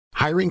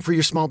Hiring for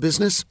your small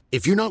business?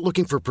 If you're not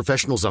looking for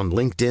professionals on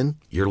LinkedIn,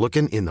 you're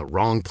looking in the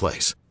wrong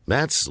place.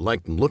 That's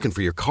like looking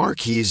for your car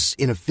keys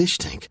in a fish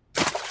tank.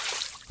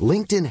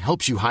 LinkedIn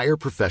helps you hire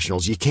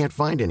professionals you can't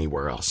find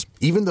anywhere else,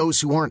 even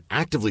those who aren't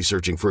actively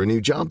searching for a new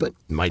job but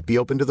might be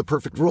open to the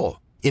perfect role.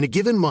 In a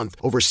given month,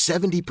 over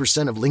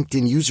 70% of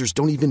LinkedIn users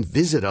don't even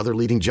visit other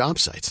leading job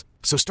sites.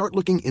 So start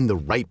looking in the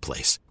right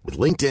place. With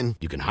LinkedIn,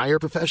 you can hire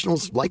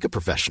professionals like a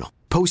professional.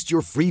 Post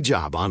your free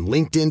job on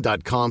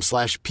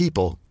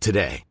linkedin.com/people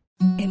today.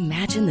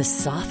 Imagine the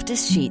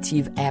softest sheets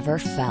you've ever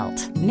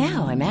felt.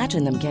 Now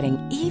imagine them getting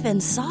even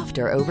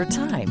softer over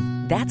time.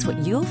 That's what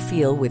you'll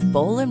feel with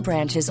Boll &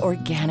 Branch's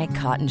organic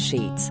cotton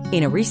sheets.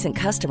 In a recent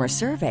customer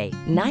survey,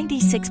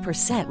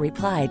 96%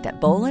 replied that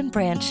Boll &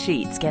 Branch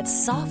sheets get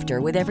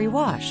softer with every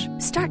wash.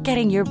 Start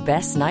getting your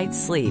best night's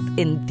sleep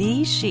in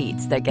these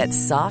sheets that get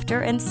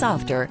softer and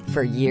softer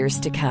for years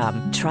to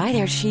come. Try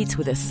their sheets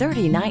with a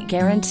 30-night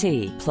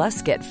guarantee.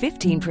 Plus, get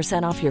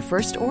 15% off your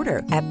first order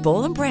at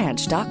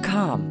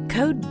bollandbranch.com.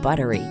 Code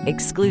BUTTERY.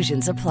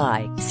 Exclusions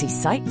apply. See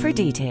site for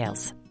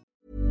details.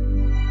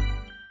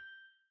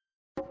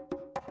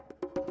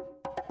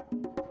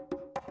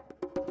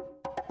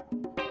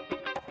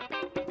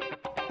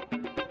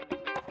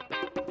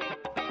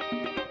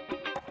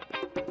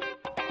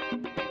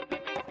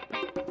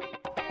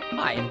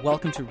 Hi, and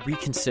welcome to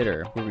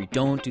Reconsider, where we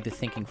don't do the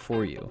thinking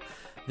for you.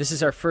 This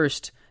is our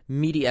first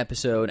meaty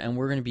episode, and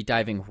we're going to be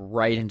diving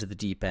right into the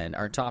deep end.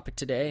 Our topic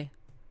today,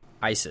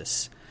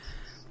 ISIS.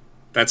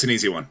 That's an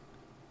easy one.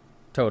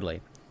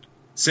 Totally.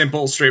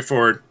 Simple,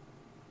 straightforward.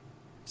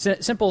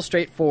 Simple,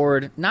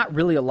 straightforward, not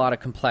really a lot of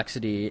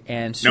complexity,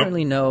 and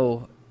certainly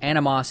no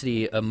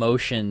animosity,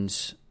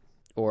 emotions,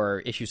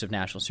 or issues of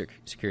national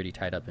security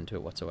tied up into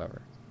it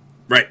whatsoever.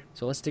 Right.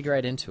 So let's dig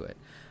right into it.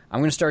 I'm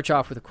going to start you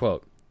off with a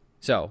quote.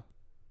 So,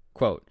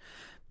 quote,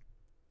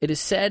 "It is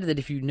said that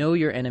if you know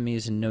your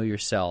enemies and know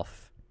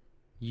yourself,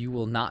 you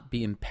will not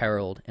be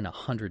imperiled in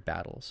 100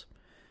 battles.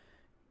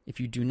 If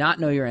you do not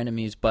know your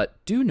enemies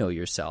but do know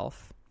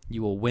yourself,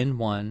 you will win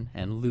one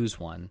and lose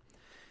one.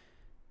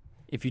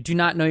 If you do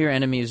not know your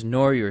enemies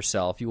nor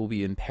yourself, you will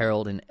be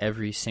imperiled in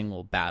every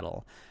single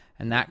battle."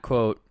 And that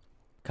quote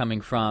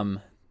coming from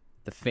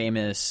the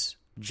famous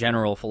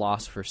general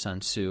philosopher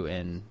Sun Tzu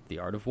in The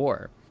Art of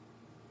War.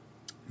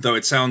 Though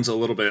it sounds a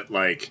little bit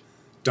like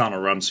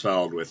Donald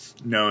Rumsfeld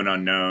with known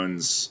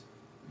unknowns,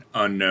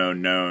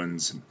 unknown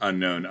knowns,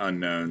 unknown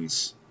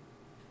unknowns.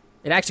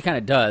 It actually kind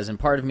of does, and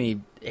part of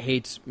me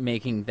hates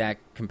making that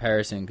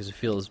comparison because it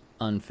feels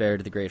unfair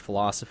to the great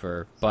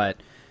philosopher, but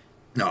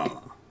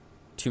No.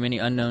 too many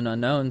unknown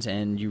unknowns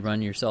and you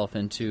run yourself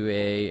into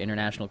a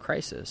international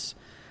crisis.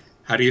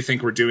 How do you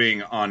think we're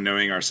doing on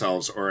knowing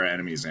ourselves or our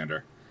enemies,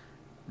 Xander?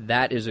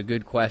 That is a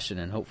good question,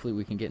 and hopefully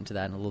we can get into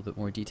that in a little bit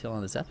more detail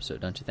on this episode,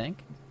 don't you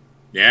think?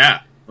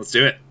 Yeah, let's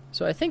do it.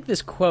 So I think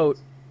this quote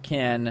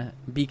can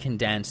be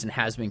condensed and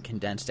has been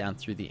condensed down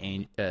through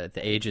the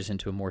ages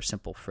into a more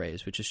simple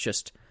phrase, which is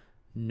just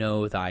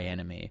know thy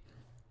enemy.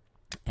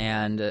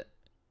 And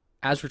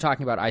as we're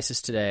talking about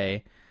ISIS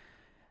today,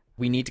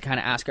 we need to kind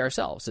of ask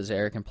ourselves, as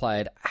Eric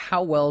implied,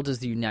 how well does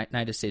the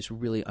United States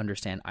really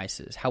understand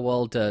ISIS? How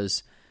well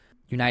does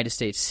United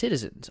States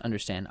citizens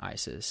understand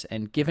ISIS?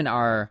 And given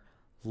our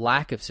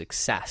lack of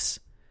success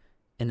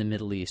in the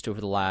Middle East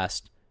over the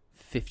last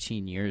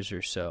 15 years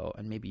or so,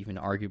 and maybe even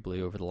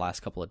arguably over the last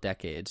couple of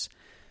decades,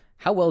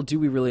 how well do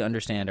we really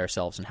understand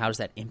ourselves, and how does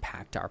that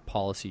impact our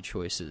policy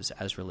choices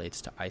as relates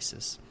to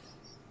ISIS?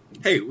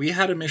 Hey, we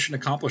had a mission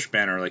accomplished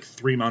banner like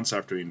 3 months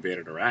after we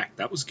invaded Iraq.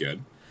 That was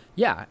good.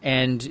 Yeah,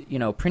 and,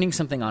 printing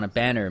something on a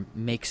banner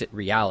makes it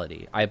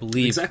reality. I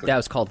believe that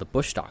was called the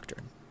Bush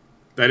Doctrine.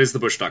 That is the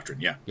Bush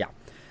Doctrine, yeah. Yeah.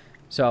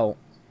 So,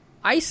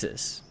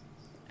 ISIS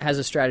has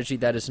a strategy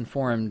that is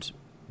informed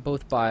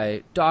both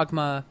by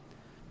dogma,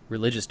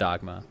 religious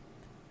dogma,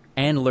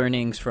 and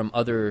learnings from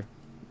other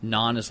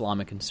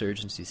non-Islamic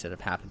insurgencies that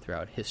have happened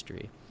throughout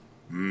history.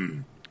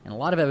 And a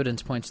lot of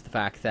evidence points to the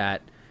fact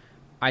that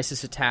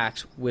ISIS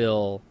attacks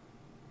will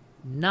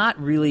not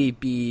really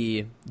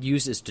be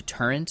used as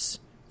deterrence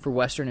for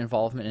Western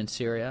involvement in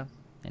Syria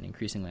and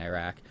increasingly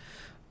Iraq,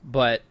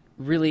 but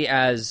really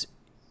as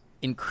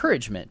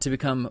encouragement to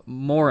become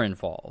more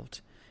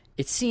involved.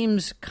 It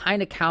seems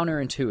kind of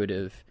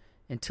counterintuitive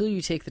until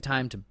you take the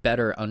time to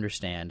better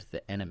understand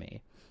the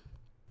enemy.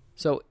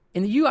 So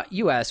in the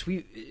U.S.,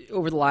 we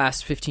over the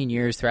last 15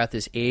 years, throughout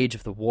this age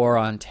of the war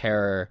on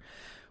terror,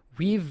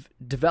 we've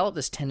developed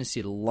this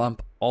tendency to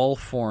lump all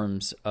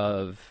forms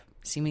of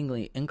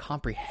seemingly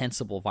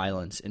incomprehensible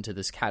violence into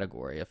this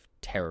category of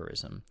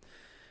terrorism.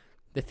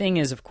 The thing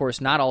is, of course,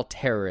 not all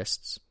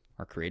terrorists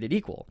are created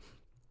equal.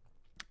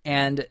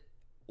 And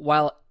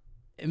while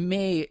it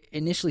may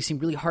initially seem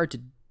really hard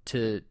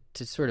to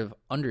sort of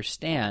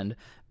understand,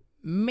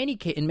 in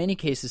many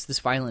cases, this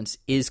violence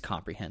is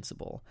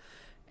comprehensible.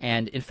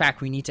 And in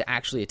fact, we need to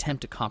actually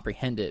attempt to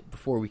comprehend it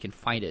before we can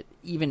fight it,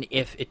 even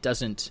if it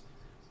doesn't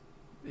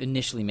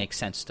initially make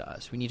sense to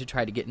us. We need to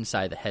try to get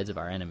inside the heads of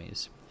our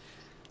enemies.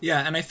 Yeah,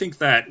 and I think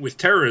that with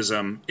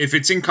terrorism, if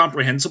it's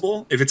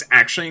incomprehensible, if it's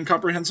actually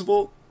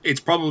incomprehensible, it's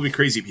probably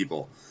crazy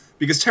people.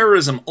 Because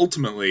terrorism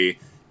ultimately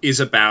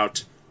is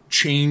about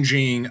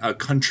changing a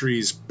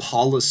country's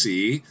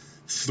policy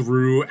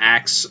through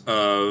acts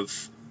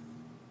of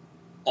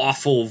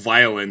awful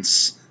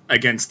violence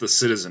against the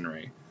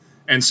citizenry.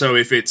 And so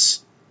if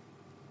it's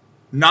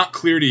not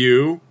clear to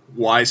you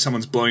why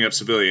someone's blowing up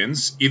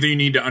civilians, either you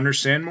need to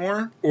understand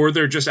more, or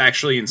they're just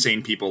actually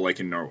insane people like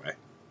in Norway.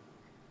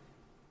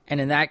 And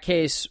in that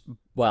case,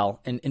 well,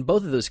 in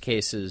both of those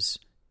cases,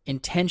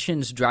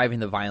 intentions driving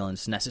the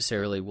violence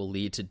necessarily will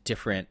lead to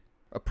different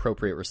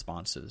appropriate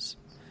responses.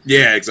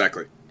 Yeah,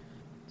 exactly.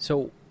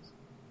 So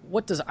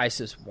what does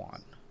ISIS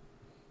want?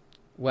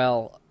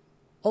 Well,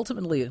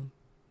 ultimately,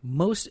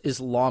 most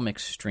Islam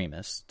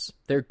extremists,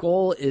 their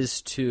goal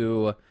is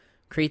to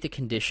create the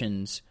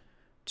conditions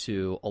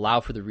to allow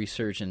for the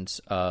resurgence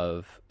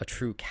of a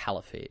true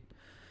caliphate.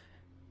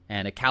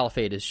 And a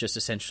caliphate is just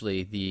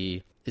essentially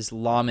the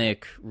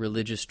Islamic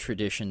religious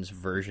traditions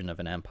version of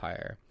an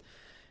empire.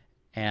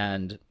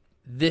 And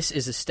this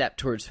is a step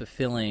towards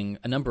fulfilling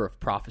a number of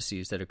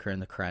prophecies that occur in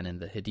the Quran and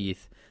the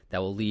Hadith that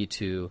will lead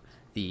to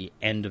the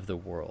end of the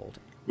world.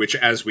 Which,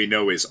 as we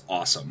know, is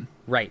awesome.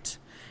 Right.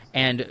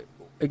 And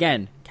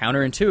again,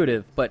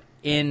 counterintuitive, but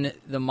in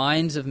the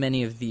minds of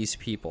many of these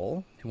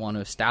people who want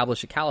to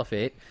establish a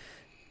caliphate,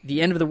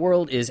 the end of the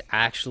world is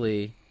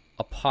actually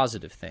a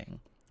positive thing.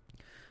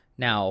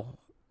 Now,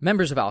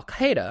 members of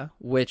Al-Qaeda,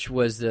 which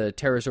was the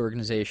terrorist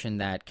organization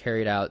that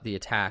carried out the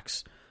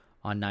attacks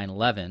on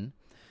 9/11,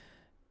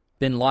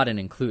 bin Laden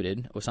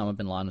included, Osama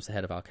bin Laden was the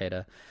head of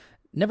Al-Qaeda,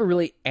 never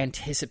really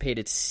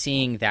anticipated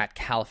seeing that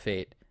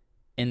caliphate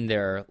in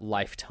their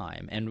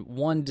lifetime. And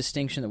one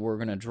distinction that we're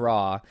going to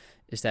draw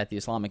is that the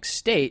Islamic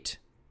State,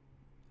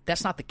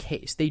 that's not the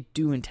case. They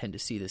do intend to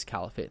see this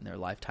caliphate in their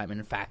lifetime. And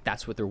in fact,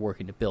 that's what they're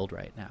working to build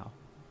right now.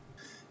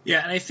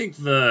 Yeah, and I think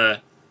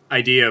the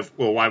idea of,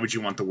 well, why would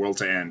you want the world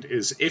to end,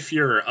 is if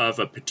you're of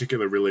a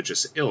particular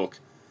religious ilk,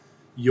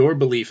 your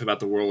belief about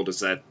the world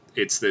is that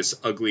it's this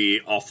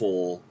ugly,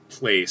 awful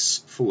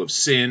place full of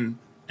sin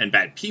and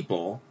bad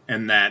people,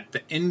 and that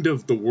the end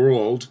of the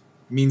world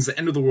means the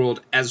end of the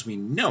world as we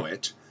know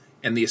it,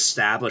 and the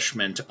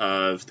establishment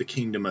of the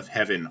kingdom of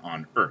heaven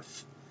on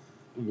earth,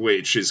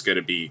 which is going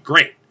to be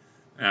great,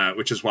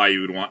 which is why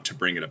you would want to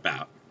bring it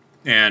about.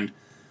 And,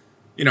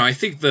 you know, I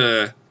think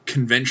the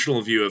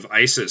conventional view of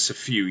ISIS a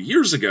few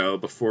years ago,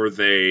 before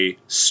they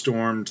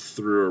stormed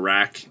through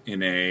Iraq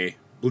in a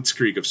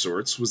blitzkrieg of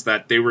sorts, was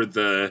that they were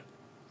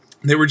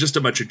just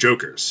a bunch of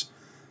jokers.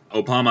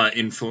 Obama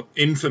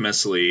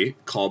infamously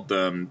called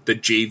them the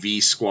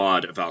JV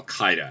squad of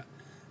Al-Qaeda,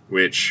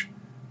 which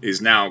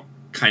is now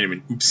kind of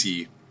an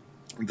oopsie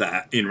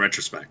that in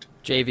retrospect.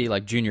 JV,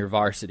 like junior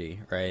varsity,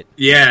 right?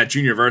 Yeah,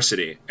 junior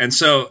varsity. And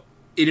so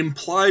it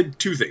implied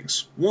two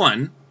things.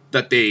 One,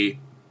 that they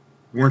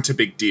weren't a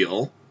big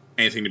deal,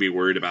 anything to be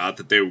worried about,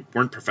 that they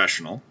weren't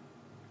professional.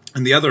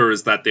 And the other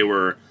is that they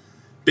were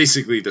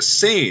basically the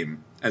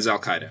same as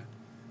Al-Qaeda,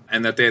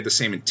 and that they had the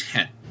same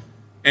intent.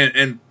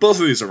 And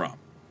both of these are wrong.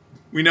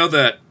 We know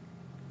that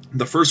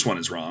the first one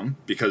is wrong,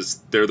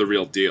 because they're the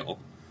real deal.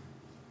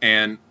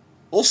 And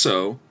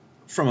also,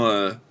 from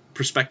a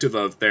perspective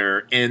of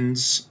their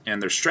ends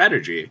and their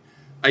strategy,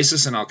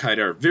 ISIS and Al-Qaeda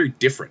are very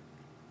different.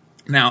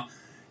 Now,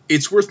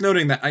 it's worth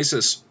noting that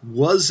ISIS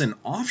was an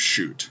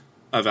offshoot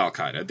of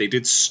Al-Qaeda. They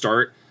did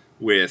start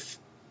with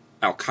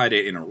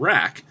Al-Qaeda in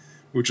Iraq,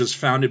 which was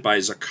founded by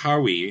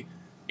Zarqawi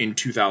in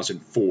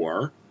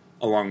 2004,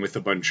 along with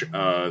a bunch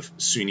of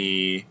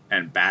Sunni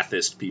and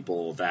Ba'athist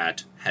people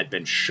that had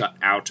been shut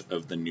out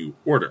of the New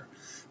Order.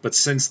 But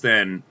since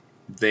then,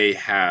 they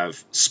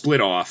have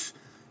split off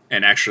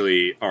and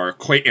actually are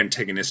quite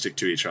antagonistic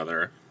to each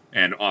other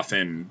and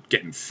often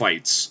get in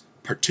fights,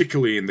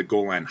 particularly in the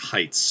Golan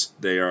Heights.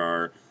 They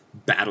are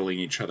battling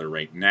each other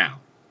right now.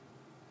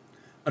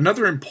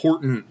 Another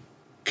important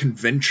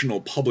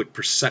conventional public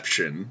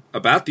perception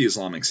about the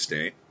Islamic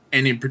State,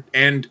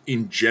 and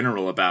in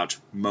general about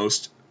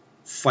most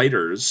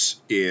fighters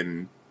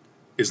in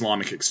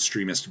Islamic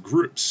extremist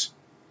groups,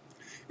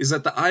 is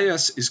that the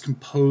IS is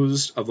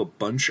composed of a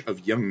bunch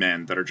of young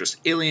men that are just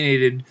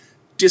alienated,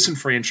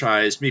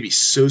 disenfranchised, maybe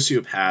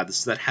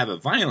sociopaths that have a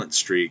violent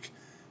streak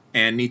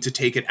and need to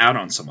take it out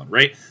on someone,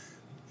 right?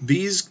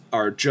 These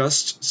are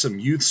just some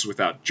youths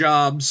without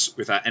jobs,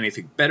 without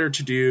anything better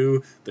to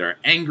do. They're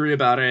angry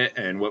about it,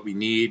 and what we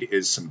need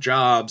is some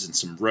jobs and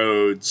some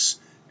roads,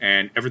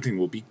 and everything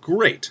will be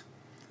great.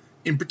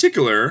 In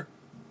particular,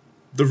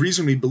 the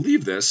reason we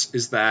believe this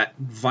is that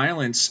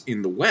violence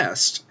in the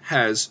West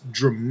has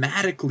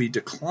dramatically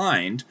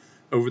declined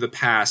over the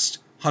past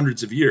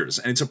hundreds of years,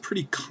 and it's a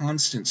pretty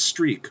constant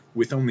streak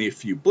with only a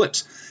few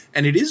blips.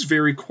 And it is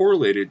very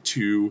correlated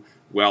to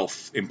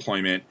wealth,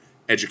 employment,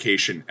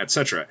 education,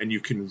 etc. And you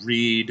can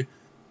read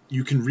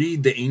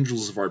The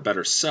Angels of Our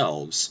Better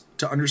Selves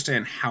to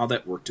understand how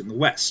that worked in the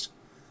West.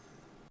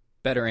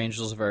 Better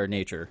Angels of Our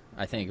Nature,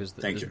 I think, was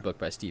the book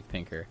by Steve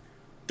Pinker.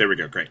 There we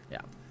go, great.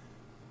 Yeah.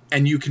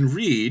 And you can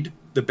read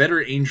The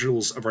Better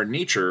Angels of Our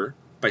Nature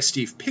by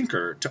Steve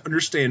Pinker to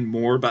understand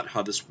more about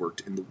how this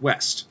worked in the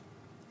West.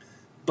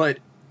 But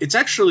it's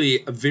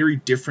actually a very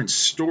different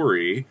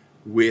story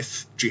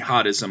with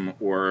jihadism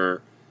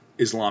or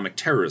Islamic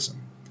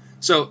terrorism.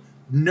 So,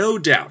 no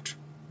doubt,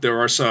 there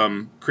are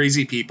some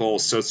crazy people,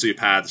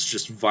 sociopaths,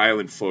 just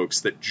violent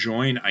folks that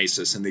join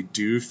ISIS, and they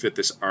do fit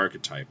this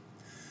archetype.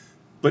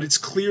 But it's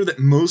clear that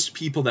most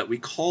people that we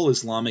call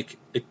Islamic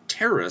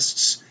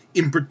terrorists,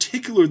 in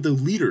particular the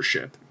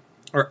leadership,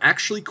 are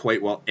actually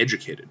quite well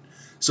educated.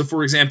 So,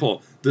 for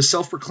example, the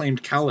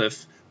self-proclaimed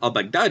Caliph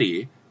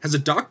al-Baghdadi has a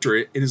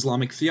doctorate in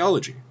Islamic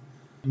theology.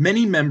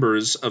 Many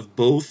members of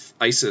both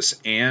ISIS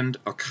and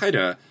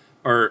al-Qaeda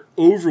are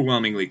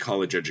overwhelmingly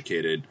college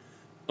educated.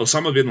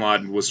 Osama bin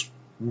Laden was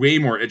way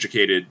more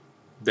educated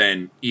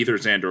than either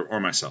Xander or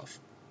myself.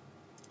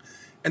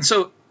 And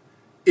so,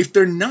 if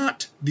they're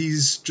not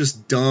these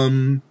just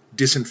dumb,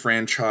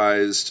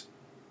 disenfranchised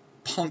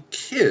punk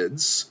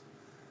kids,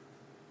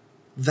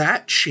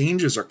 that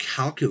changes our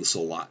calculus a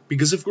lot.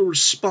 Because if we're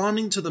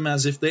responding to them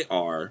as if they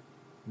are,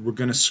 we're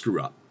going to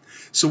screw up.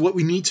 So what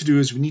we need to do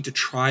is we need to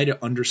try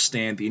to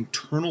understand the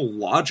internal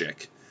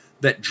logic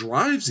that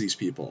drives these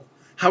people,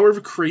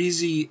 however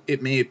crazy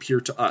it may appear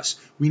to us.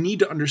 We need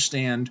to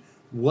understand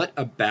what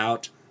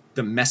about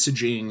the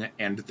messaging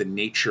and the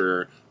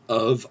nature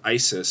of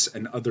ISIS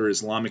and other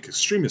Islamic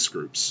extremist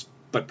groups,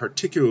 but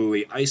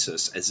particularly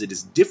ISIS, as it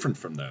is different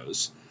from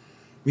those.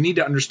 We need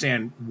to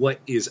understand what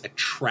is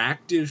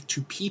attractive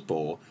to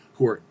people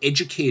who are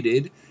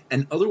educated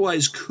and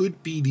otherwise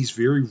could be these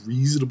very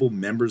reasonable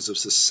members of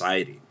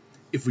society.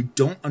 If we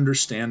don't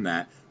understand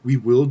that, we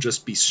will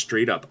just be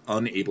straight up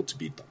unable to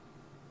beat them.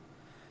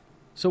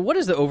 So what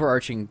is the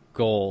overarching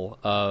goal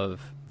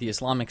of the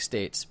Islamic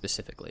State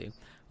specifically?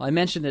 Well, I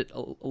mentioned it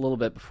a little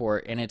bit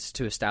before, and it's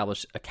to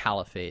establish a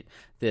caliphate,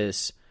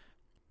 this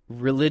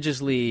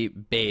religiously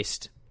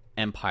based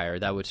empire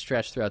that would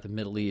stretch throughout the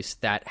Middle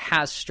East, that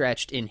has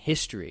stretched in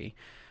history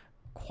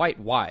quite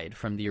wide,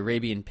 from the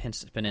Arabian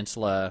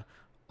Peninsula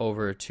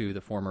over to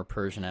the former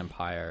Persian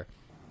Empire.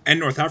 And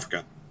North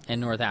Africa.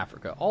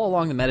 All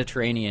along the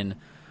Mediterranean.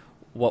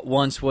 What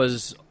once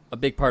was a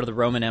big part of the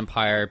Roman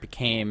Empire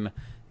became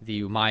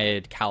the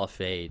Umayyad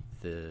Caliphate,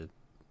 the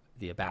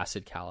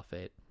Abbasid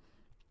Caliphate.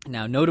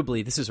 Now,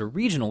 notably, this is a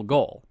regional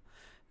goal.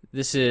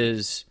 This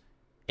is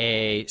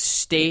a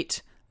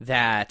state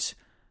that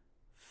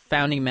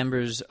founding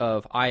members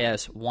of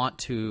IS want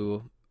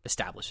to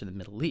establish in the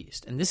Middle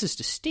East. And this is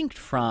distinct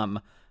from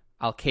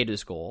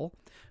al-Qaeda's goal,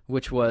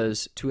 which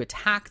was to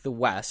attack the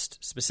West,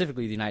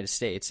 specifically the United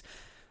States,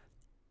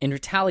 in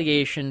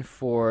retaliation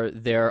for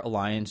their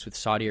alliance with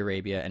Saudi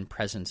Arabia and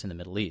presence in the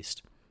Middle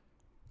East.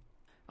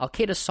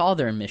 Al-Qaeda saw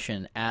their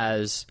mission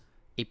as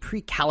a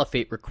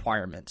pre-caliphate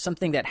requirement,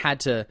 something that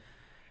had to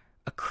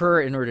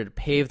occur in order to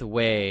pave the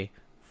way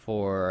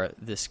for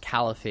this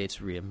caliphate's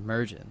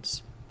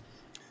reemergence.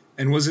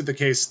 And was it the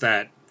case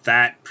that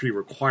that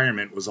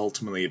pre-requirement was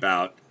ultimately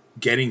about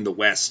getting the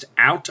West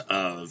out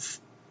of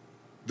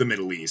the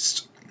Middle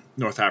East,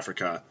 North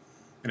Africa,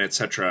 and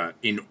etc.,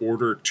 in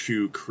order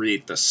to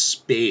create the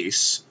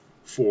space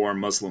for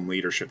Muslim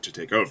leadership to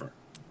take over?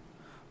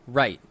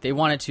 Right. They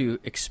wanted to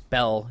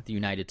expel the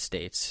United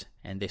States,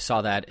 and they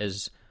saw that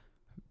as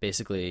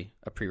basically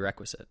a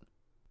prerequisite.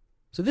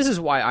 So this is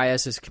why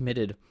IS has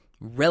committed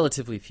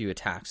relatively few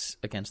attacks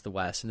against the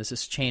West, and this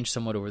has changed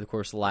somewhat over the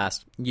course of the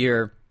last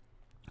year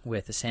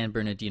with the San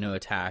Bernardino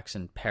attacks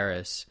in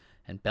Paris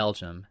and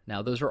Belgium.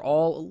 Now, those are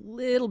all a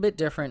little bit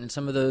different, and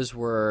some of those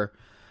were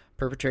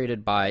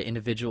perpetrated by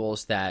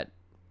individuals that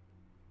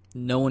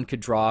no one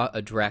could draw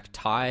a direct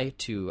tie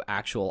to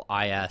actual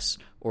IS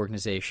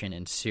organization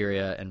in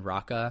Syria and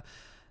Raqqa,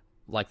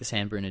 like the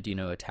San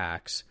Bernardino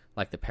attacks,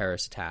 like the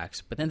Paris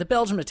attacks. But then the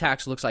Belgium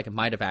attacks looks like it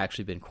might have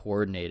actually been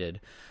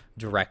coordinated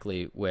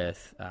directly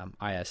with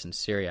IS in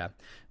Syria.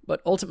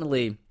 But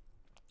ultimately,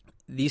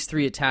 these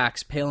three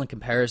attacks pale in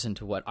comparison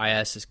to what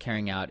IS is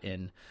carrying out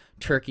in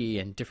Turkey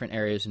and different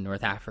areas in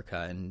North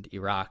Africa and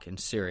Iraq and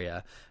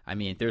Syria. I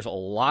mean, there's a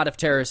lot of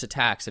terrorist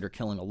attacks that are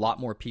killing a lot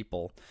more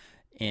people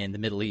in the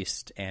Middle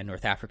East and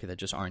North Africa that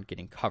just aren't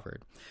getting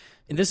covered.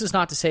 And this is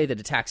not to say that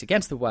attacks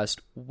against the West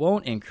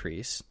won't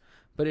increase,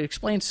 but it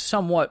explains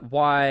somewhat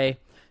why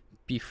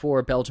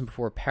before Belgium,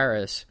 before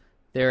Paris,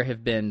 there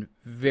have been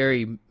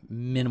very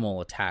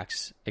minimal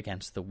attacks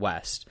against the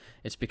West.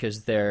 It's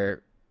because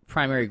their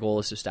primary goal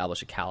is to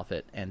establish a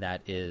caliphate, and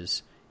that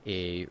is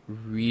a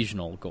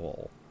regional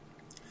goal.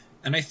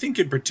 And I think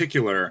in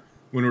particular,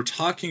 when we're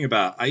talking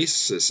about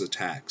ISIS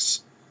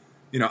attacks,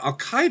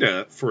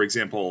 Al-Qaeda, for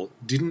example,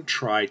 didn't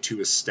try to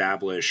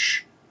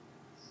establish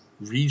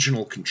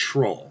regional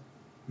control.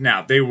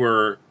 Now, they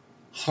were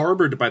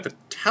harbored by the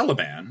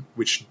Taliban,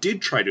 which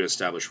did try to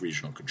establish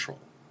regional control.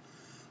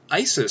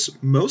 ISIS,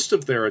 most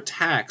of their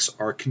attacks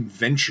are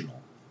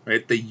conventional,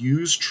 right? They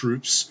use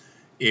troops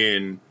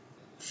in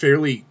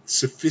fairly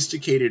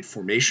sophisticated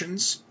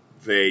formations.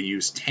 They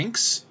use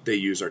tanks, they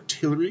use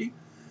artillery,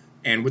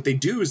 and what they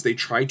do is they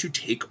try to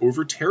take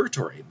over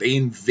territory. They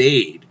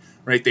invade,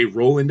 right? They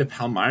roll into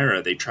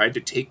Palmyra, they tried to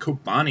take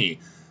Kobani,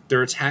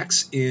 their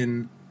attacks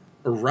in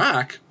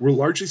Iraq were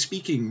largely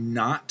speaking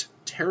not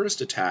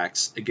terrorist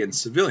attacks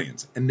against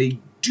civilians. And they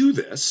do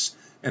this,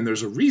 and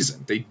there's a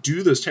reason. They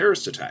do those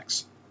terrorist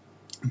attacks.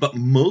 But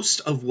most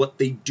of what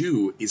they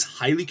do is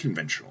highly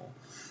conventional.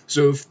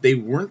 So if they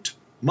weren't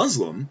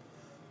Muslim,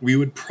 we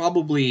would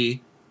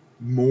probably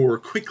more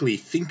quickly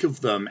think of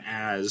them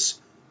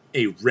as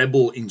a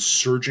rebel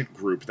insurgent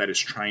group that is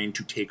trying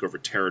to take over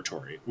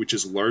territory, which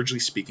is largely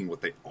speaking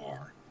what they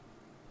are.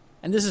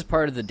 And this is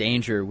part of the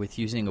danger with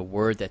using a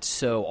word that's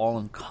so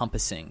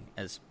all-encompassing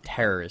as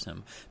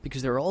terrorism,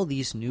 because there are all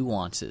these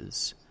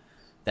nuances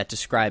that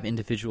describe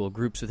individual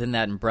groups within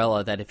that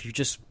umbrella that if you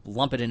just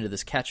lump it into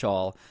this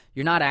catch-all,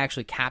 you're not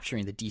actually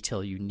capturing the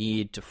detail you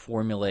need to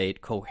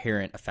formulate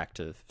coherent,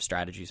 effective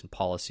strategies and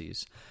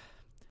policies.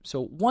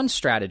 So one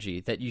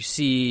strategy that you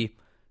see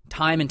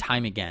time and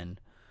time again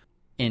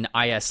in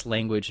IS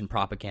language and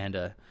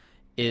propaganda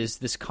is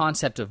this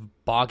concept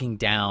of bogging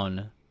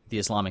down the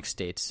Islamic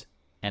State's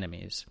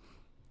enemies.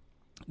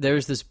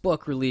 There's this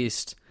book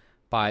released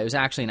by, it was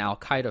actually an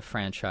Al-Qaeda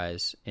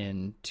franchise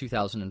in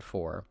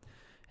 2004,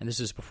 and this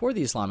is before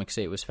the Islamic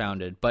State was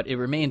founded, but it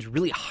remained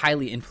really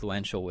highly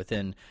influential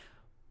within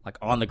like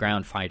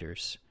on-the-ground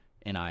fighters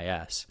in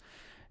IS,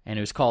 and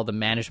it was called The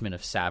Management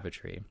of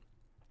Savagery.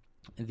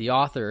 The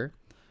author,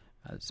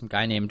 some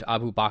guy named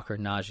Abu Bakr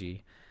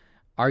Naji,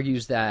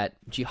 argues that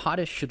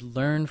jihadists should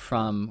learn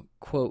from,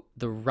 quote,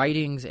 the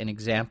writings and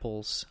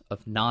examples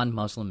of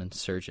non-Muslim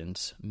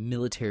insurgents,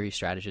 military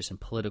strategists, and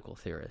political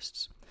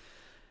theorists.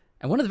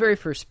 And one of the very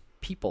first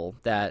people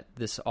that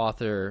this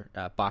author,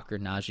 Bakr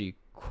Naji,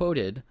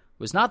 quoted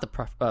was not the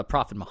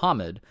Prophet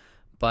Muhammad,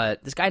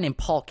 but this guy named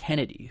Paul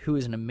Kennedy, who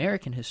is an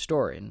American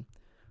historian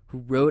who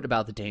wrote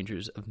about the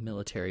dangers of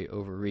military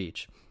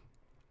overreach.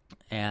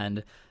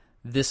 And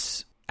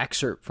this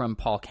excerpt from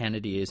Paul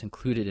Kennedy is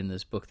included in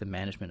this book, The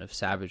Management of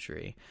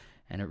Savagery,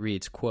 and it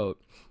reads,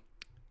 quote,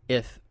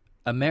 "If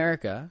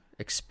America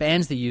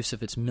expands the use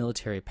of its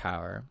military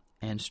power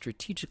and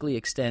strategically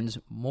extends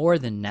more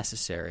than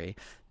necessary,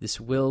 this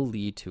will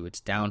lead to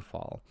its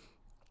downfall."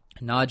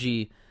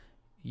 Naji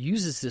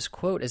uses this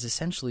quote as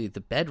essentially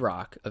the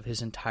bedrock of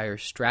his entire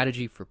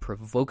strategy for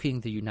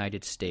provoking the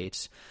United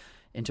States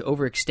into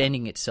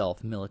overextending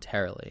itself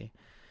militarily.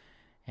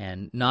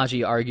 And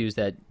Naji argues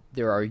that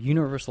there are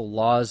universal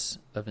laws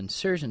of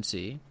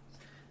insurgency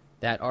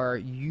that are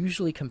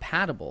usually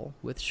compatible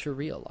with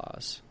Sharia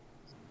laws.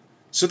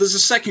 So there's a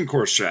second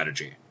core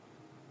strategy.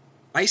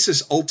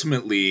 ISIS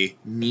ultimately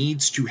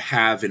needs to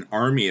have an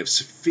army of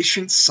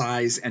sufficient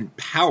size and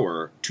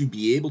power to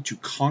be able to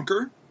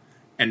conquer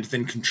and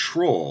then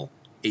control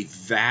a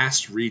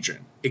vast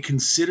region. It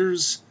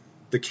considers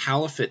the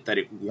caliphate that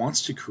it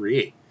wants to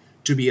create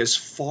to be as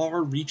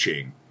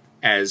far-reaching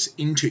as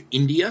into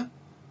India,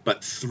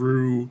 but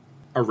through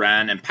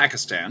Iran and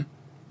Pakistan,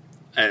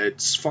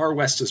 as far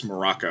west as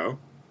Morocco,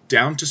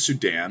 down to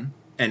Sudan,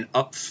 and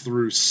up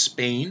through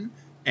Spain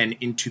and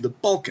into the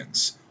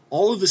Balkans.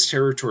 All of this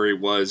territory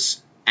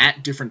was,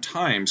 at different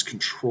times,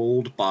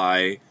 controlled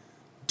by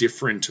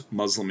different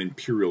Muslim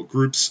imperial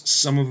groups,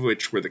 some of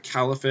which were the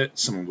caliphate,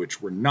 some of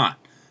which were not.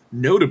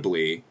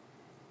 Notably,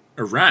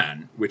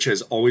 Iran, which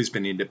has always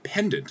been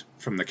independent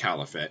from the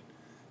caliphate,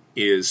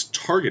 is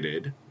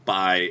targeted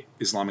by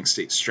Islamic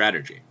State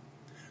strategy.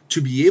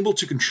 To be able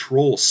to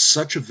control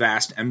such a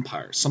vast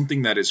empire,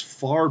 something that is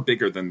far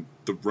bigger than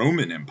the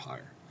Roman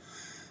Empire,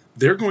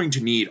 they're going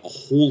to need a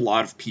whole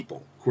lot of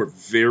people who are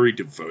very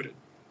devoted.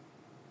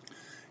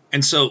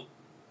 And so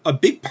a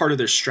big part of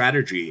their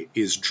strategy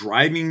is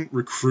driving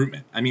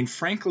recruitment. I mean,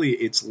 frankly,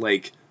 it's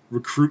like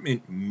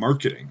recruitment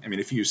marketing. I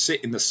mean, if you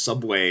sit in the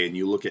subway and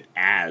you look at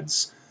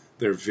ads,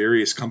 there are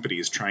various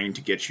companies trying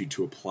to get you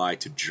to apply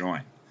to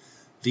join.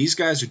 These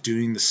guys are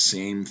doing the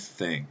same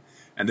thing.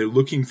 And they're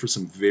looking for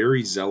some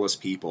very zealous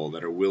people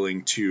that are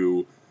willing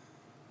to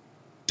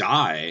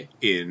die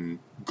in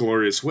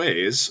glorious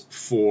ways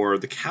for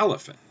the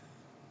caliphate.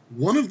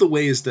 One of the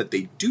ways that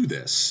they do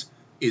this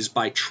is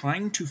by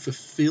trying to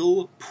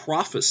fulfill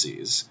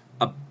prophecies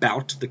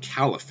about the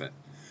caliphate.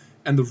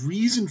 And the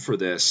reason for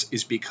this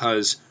is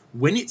because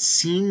when it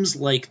seems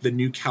like the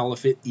new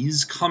caliphate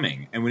is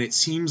coming, and when it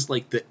seems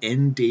like the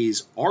end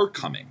days are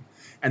coming,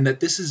 and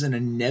that this is an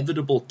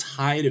inevitable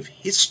tide of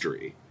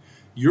history,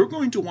 you're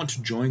going to want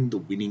to join the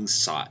winning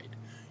side.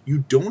 You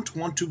don't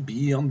want to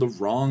be on the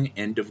wrong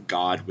end of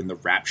God when the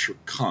rapture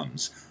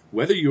comes,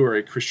 whether you are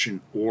a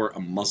Christian or a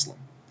Muslim.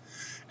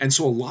 And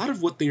so a lot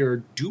of what they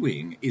are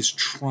doing is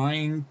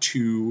trying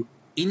to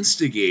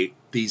instigate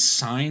these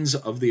signs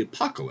of the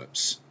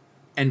apocalypse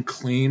and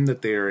claim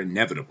that they are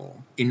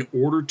inevitable in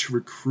order to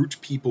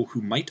recruit people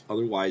who might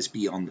otherwise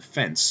be on the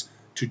fence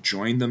to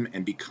join them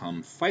and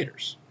become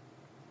fighters.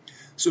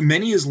 So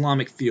many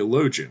Islamic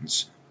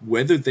theologians,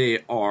 whether they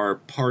are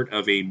part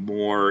of a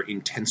more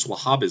intense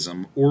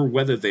Wahhabism or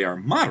whether they are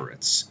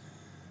moderates,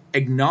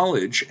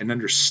 acknowledge and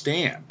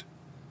understand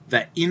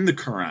that in the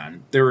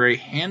Quran there are a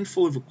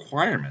handful of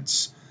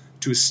requirements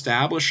to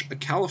establish a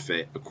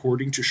caliphate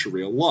according to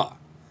Sharia law.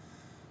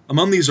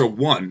 Among these are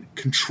 1,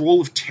 control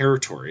of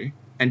territory,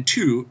 and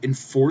 2,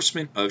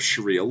 enforcement of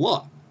Sharia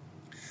law.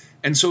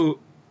 And so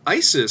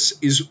ISIS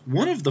is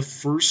one of the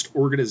first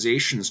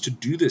organizations to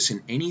do this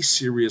in any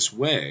serious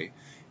way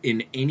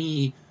in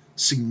any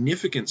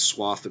significant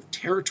swath of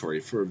territory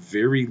for a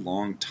very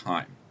long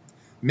time.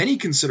 Many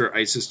consider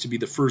ISIS to be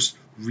the first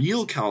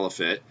real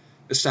caliphate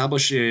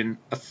established in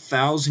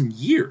 1,000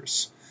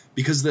 years,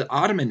 because the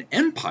Ottoman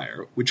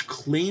Empire, which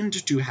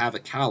claimed to have a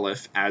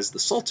caliph as the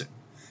sultan,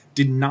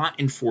 did not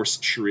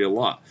enforce Sharia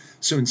law.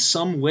 So in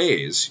some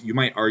ways, you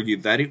might argue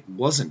that it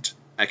wasn't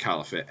a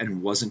caliphate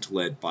and wasn't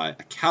led by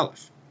a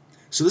caliph.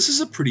 So this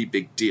is a pretty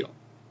big deal.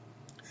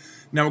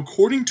 Now,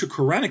 according to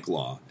Quranic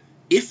law,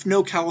 if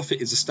no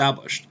caliphate is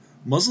established,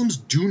 Muslims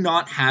do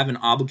not have an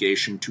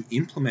obligation to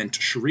implement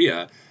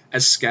Sharia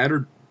as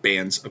scattered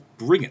bands of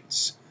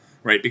brigands,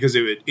 right? Because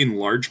it would, in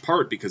large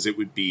part, because it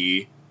would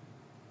be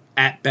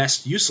at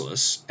best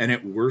useless and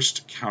at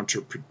worst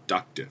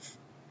counterproductive.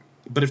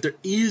 But if there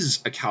is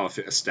a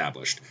caliphate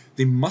established,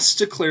 they must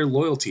declare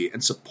loyalty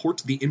and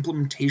support the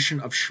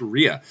implementation of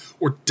Sharia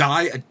or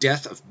die a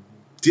death of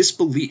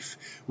disbelief,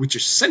 which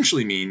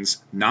essentially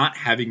means not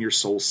having your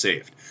soul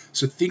saved.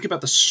 So think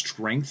about the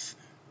strength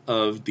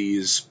of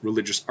these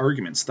religious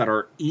arguments that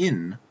are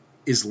in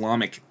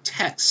Islamic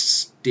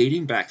texts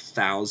dating back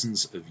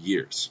thousands of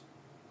years.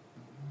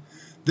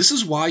 This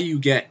is why you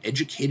get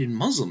educated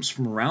Muslims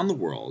from around the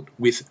world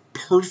with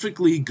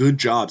perfectly good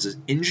jobs as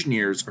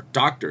engineers or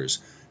doctors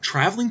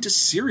traveling to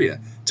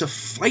Syria to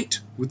fight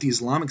with the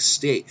Islamic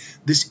State.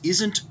 This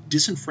isn't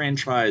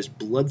disenfranchised,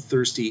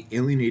 bloodthirsty,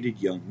 alienated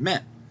young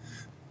men.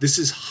 This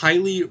is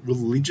highly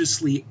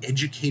religiously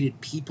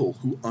educated people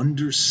who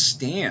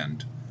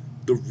understand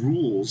the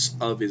rules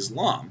of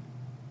Islam,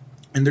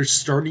 and they're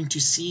starting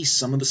to see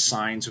some of the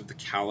signs of the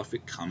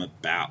caliphate come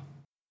about.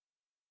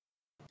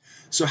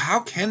 So how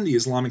can the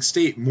Islamic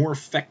State more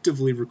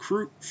effectively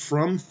recruit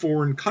from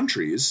foreign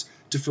countries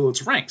to fill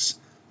its ranks?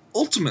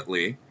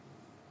 Ultimately,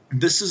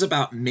 this is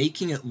about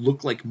making it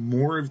look like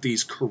more of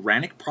these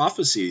Quranic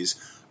prophecies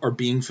are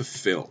being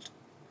fulfilled.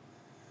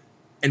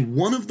 And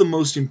one of the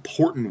most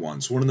important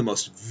ones, one of the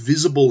most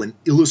visible and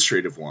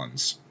illustrative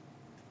ones,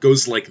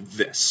 goes like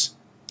this.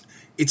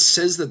 It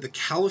says that the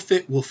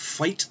caliphate will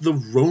fight the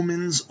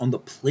Romans on the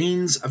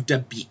plains of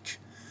Dabiq.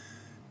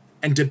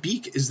 And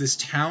Dabiq is this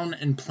town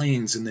and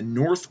plains in the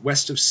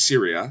northwest of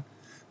Syria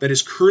that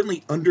is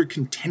currently under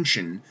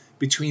contention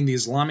between the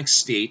Islamic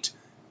State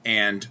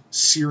and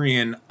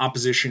Syrian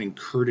opposition and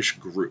Kurdish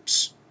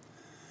groups.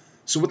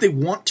 So what they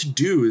want to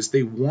do is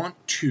they want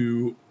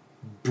to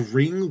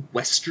bring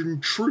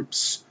Western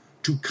troops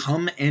to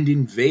come and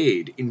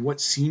invade in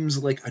what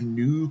seems like a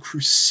new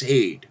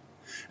crusade.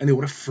 And they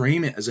want to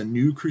frame it as a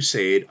new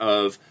crusade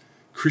of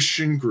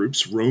Christian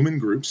groups, Roman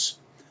groups,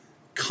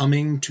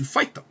 coming to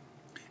fight them.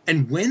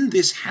 And when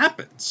this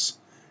happens,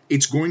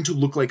 it's going to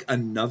look like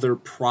another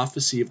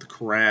prophecy of the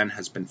Quran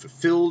has been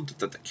fulfilled,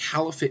 that the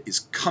caliphate is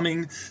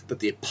coming, that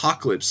the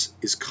apocalypse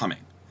is coming.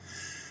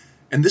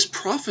 And this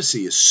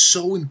prophecy is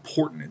so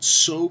important, it's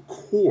so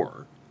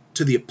core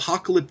to the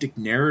apocalyptic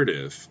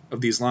narrative of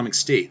the Islamic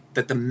State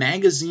that the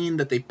magazine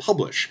that they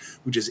publish,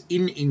 which is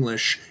in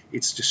English,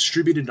 it's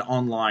distributed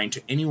online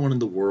to anyone in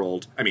the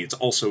world. I mean, it's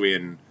also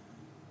in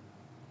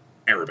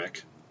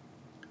Arabic,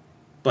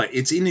 but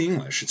it's in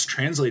English, it's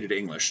translated to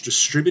English,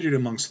 distributed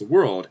amongst the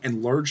world,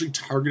 and largely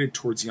targeted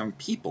towards young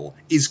people,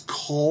 is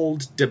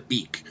called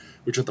Dabiq,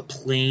 which are the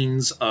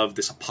plains of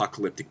this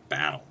apocalyptic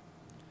battle.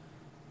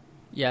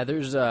 Yeah,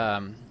 there's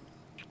a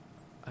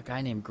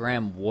guy named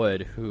Graham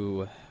Wood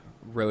who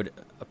wrote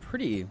a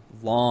pretty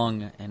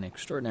long and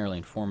extraordinarily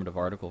informative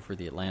article for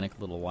The Atlantic a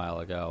little while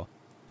ago.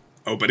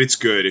 Oh, but it's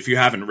good. If you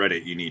haven't read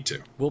it, you need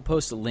to. We'll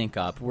post a link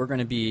up. We're going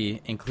to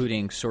be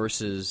including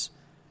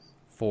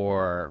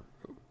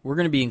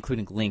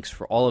links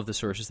for all of the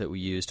sources that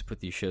we use to put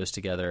these shows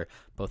together,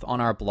 both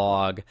on our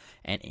blog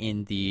and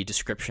in the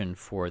description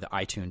for the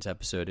iTunes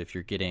episode if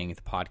you're getting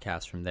the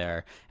podcast from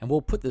there. And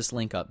we'll put this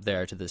link up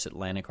there to this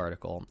Atlantic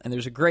article. And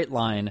there's a great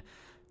line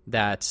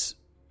that's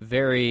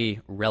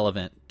very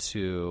relevant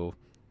to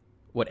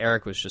what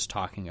Eric was just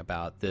talking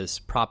about, this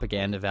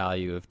propaganda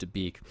value of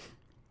Dabiq.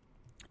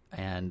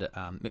 And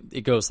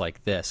it goes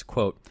like this,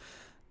 quote,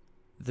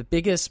 "The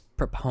biggest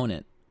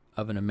proponent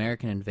of an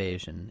American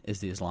invasion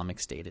is the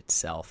Islamic State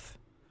itself.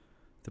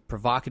 The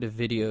provocative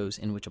videos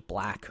in which a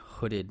black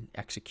hooded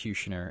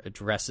executioner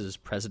addresses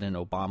President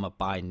Obama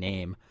by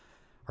name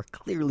are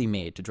clearly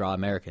made to draw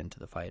America into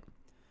the fight.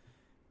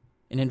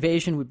 An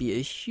invasion would be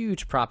a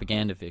huge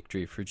propaganda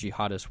victory for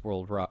jihadists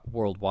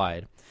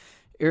worldwide,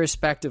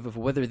 irrespective of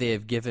whether they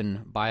have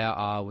given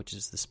bay'ah, which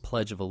is this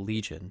pledge of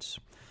allegiance,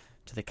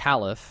 to the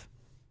caliph.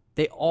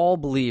 They all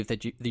believe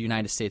that the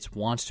United States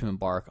wants to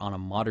embark on a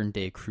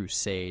modern-day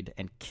crusade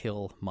and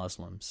kill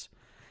Muslims.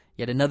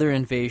 Yet another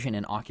invasion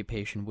and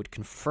occupation would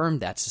confirm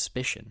that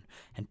suspicion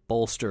and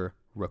bolster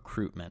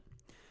recruitment.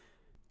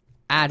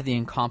 Add the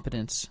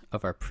incompetence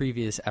of our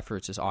previous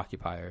efforts as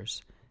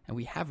occupiers, and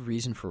we have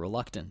reason for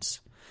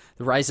reluctance.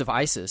 The rise of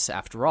ISIS,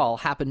 after all,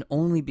 happened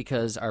only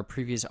because our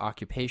previous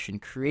occupation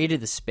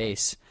created the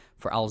space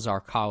for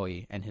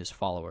al-Zarqawi and his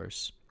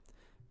followers.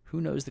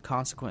 Who knows the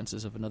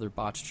consequences of another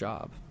botched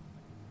job?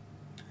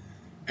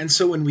 And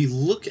so when we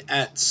look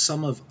at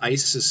some of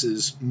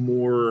ISIS's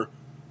more,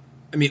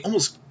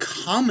 almost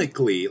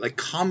comically, like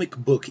comic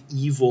book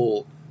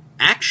evil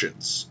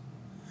actions,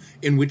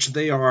 in which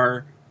they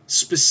are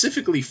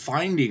specifically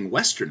finding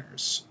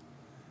Westerners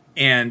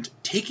and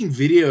taking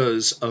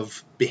videos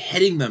of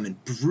beheading them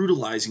and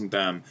brutalizing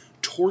them,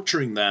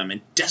 torturing them,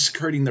 and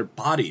desecrating their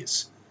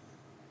bodies,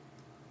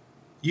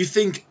 you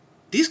think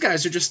these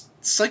guys are just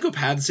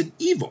psychopaths and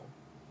evil.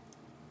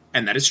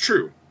 And that is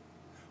true.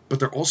 But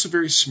they're also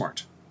very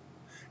smart.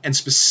 And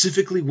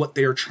specifically what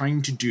they are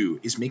trying to do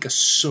is make us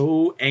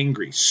so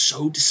angry,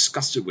 so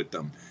disgusted with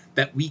them,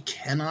 that we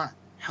cannot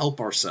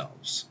help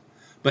ourselves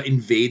but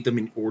invade them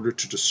in order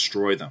to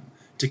destroy them,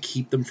 to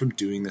keep them from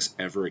doing this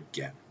ever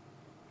again.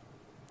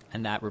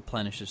 And that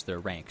replenishes their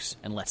ranks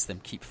and lets them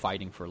keep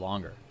fighting for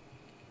longer.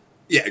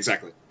 Yeah,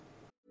 exactly.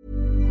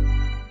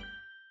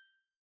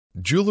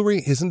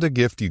 Jewelry isn't a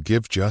gift you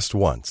give just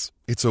once.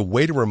 It's a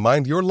way to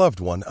remind your loved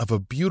one of a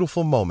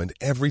beautiful moment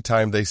every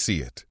time they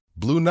see it.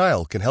 Blue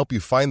Nile can help you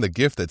find the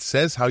gift that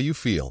says how you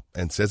feel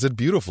and says it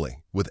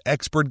beautifully, with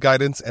expert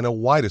guidance and a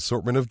wide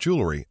assortment of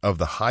jewelry of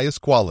the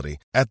highest quality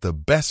at the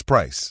best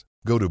price.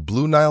 Go to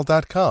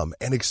BlueNile.com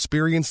and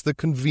experience the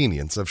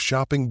convenience of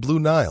shopping Blue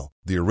Nile,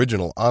 the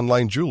original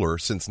online jeweler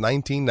since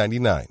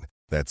 1999.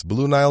 That's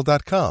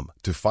BlueNile.com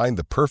to find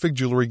the perfect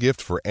jewelry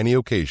gift for any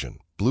occasion.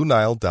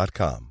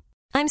 BlueNile.com.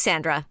 I'm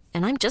Sandra,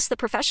 and I'm just the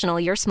professional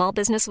your small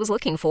business was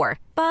looking for.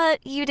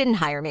 But you didn't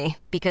hire me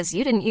because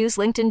you didn't use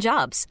LinkedIn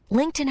Jobs.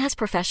 LinkedIn has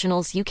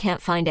professionals you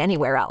can't find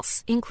anywhere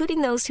else,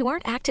 including those who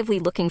aren't actively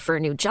looking for a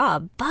new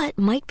job, but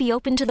might be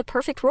open to the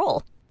perfect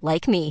role,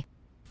 like me.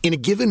 In a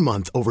given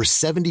month, over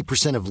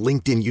 70% of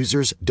LinkedIn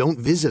users don't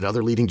visit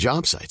other leading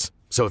job sites.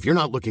 So if you're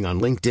not looking on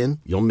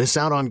LinkedIn, you'll miss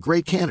out on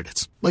great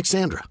candidates like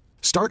Sandra.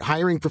 Start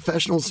hiring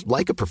professionals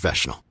like a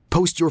professional.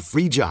 Post your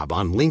free job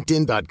on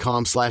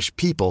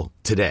linkedin.com/people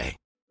today.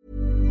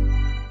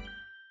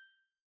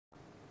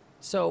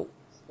 So,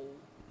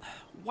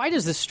 why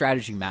does this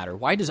strategy matter?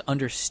 Why does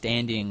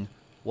understanding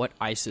what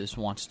ISIS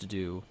wants to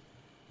do,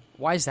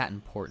 why is that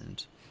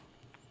important?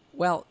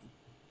 Well,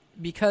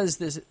 because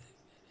this,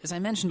 as I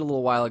mentioned a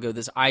little while ago,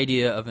 this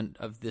idea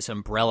of this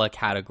umbrella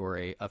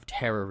category of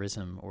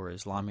terrorism or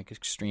Islamic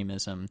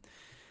extremism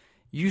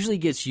usually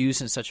gets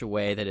used in such a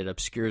way that it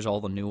obscures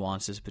all the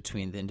nuances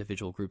between the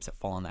individual groups that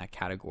fall in that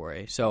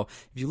category. So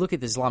if you look at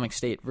the Islamic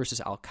State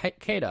versus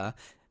Al-Qaeda,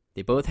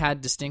 they both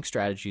had distinct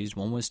strategies.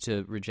 One was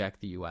to reject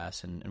the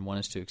U.S., and one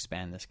is to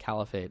expand this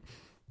caliphate.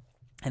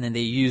 And then they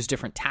used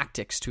different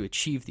tactics to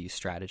achieve these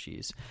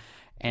strategies.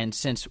 And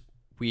since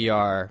we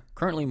are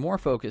currently more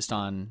focused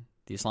on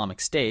the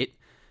Islamic State,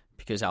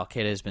 because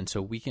Al-Qaeda has been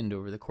so weakened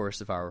over the course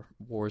of our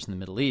wars in the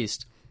Middle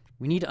East,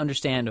 we need to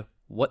understand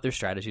what their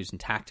strategies and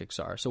tactics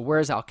are. So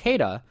whereas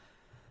Al-Qaeda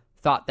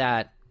thought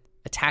that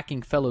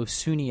attacking fellow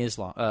Sunni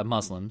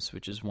Muslims,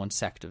 which is one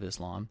sect of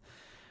Islam,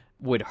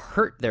 would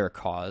hurt their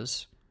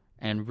cause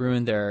and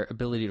ruin their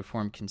ability to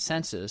form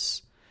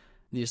consensus,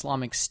 the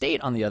Islamic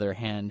State, on the other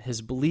hand, has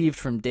believed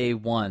from day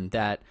one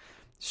that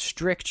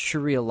strict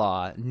Sharia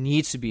law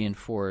needs to be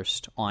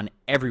enforced on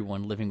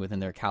everyone living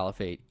within their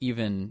caliphate,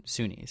 even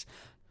Sunnis.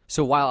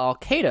 So while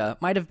Al-Qaeda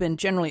might have been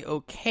generally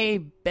okay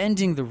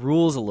bending the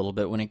rules a little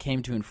bit when it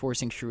came to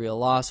enforcing Sharia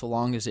law, so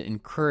long as it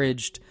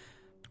encouraged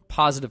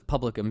positive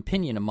public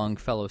opinion among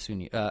fellow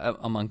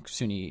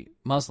Sunni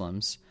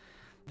Muslims,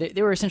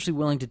 they were essentially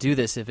willing to do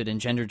this if it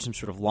engendered some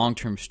sort of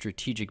long-term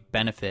strategic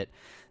benefit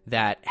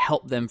that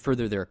helped them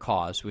further their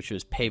cause, which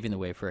was paving the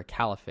way for a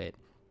caliphate.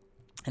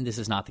 And this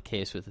is not the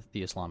case with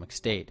the Islamic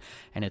State.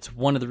 And it's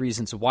one of the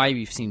reasons why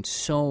we've seen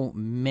so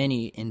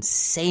many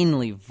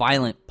insanely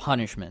violent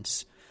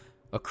punishments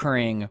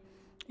occurring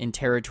in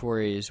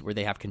territories where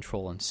they have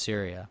control in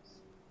Syria,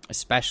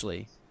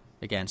 especially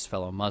against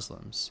fellow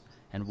Muslims,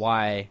 and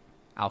why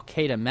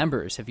Al-Qaeda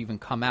members have even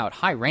come out,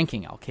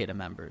 high-ranking Al-Qaeda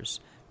members,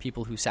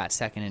 people who sat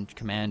second in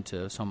command to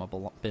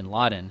Osama bin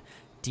Laden,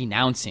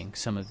 denouncing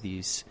some of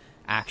these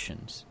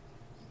actions.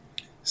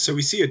 So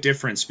we see a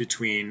difference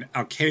between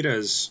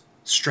Al-Qaeda's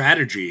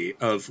strategy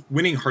of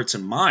winning hearts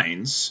and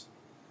minds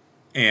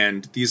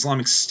and the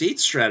Islamic State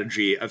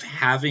strategy of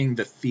having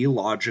the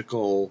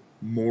theological,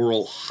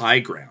 moral high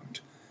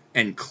ground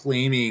and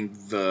claiming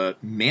the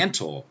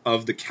mantle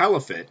of the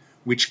caliphate,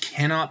 which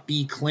cannot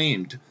be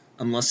claimed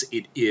unless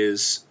it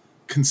is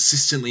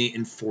consistently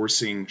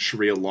enforcing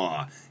Sharia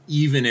law,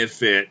 even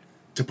if it,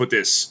 to put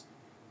this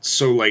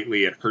so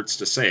lightly it hurts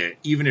to say it,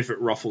 even if it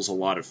ruffles a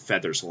lot of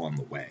feathers along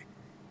the way.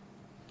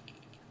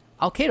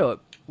 Al-Qaeda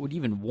would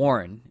even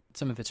warn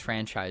some of its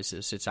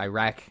franchises, its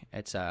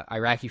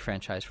Iraqi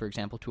franchise, for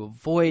example, to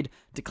avoid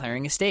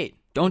declaring a state.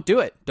 Don't do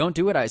it. Don't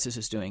do what ISIS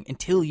is doing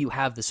until you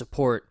have the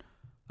support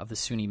of the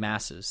Sunni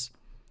masses.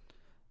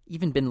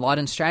 Even bin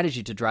Laden's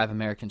strategy to drive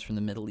Americans from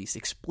the Middle East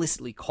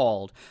explicitly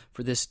called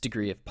for this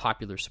degree of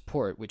popular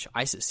support, which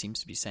ISIS seems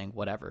to be saying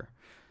whatever.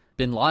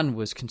 Bin Laden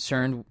was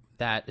concerned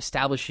that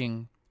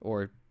establishing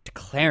or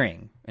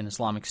declaring an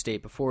Islamic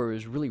State before it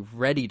was really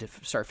ready to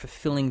start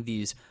fulfilling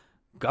these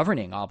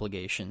governing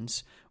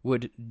obligations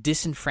would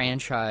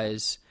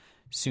disenfranchise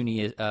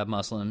Sunni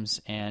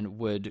Muslims and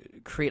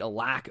would create a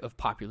lack of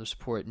popular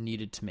support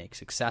needed to make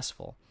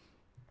successful.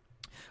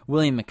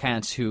 William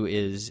McCants, who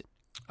is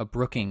a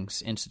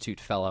Brookings Institute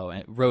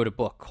fellow, wrote a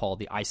book called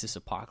The ISIS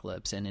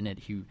Apocalypse, and in it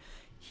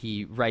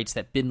he writes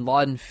that bin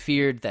Laden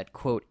feared that,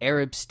 quote,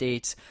 Arab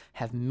states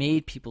have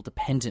made people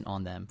dependent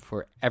on them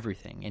for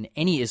everything, and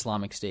any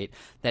Islamic state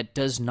that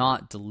does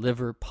not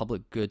deliver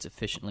public goods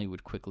efficiently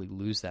would quickly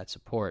lose that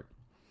support.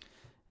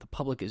 The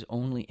public is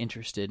only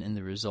interested in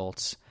the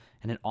results,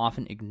 and it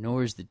often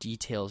ignores the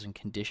details and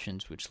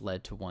conditions which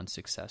led to one's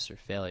success or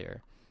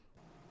failure.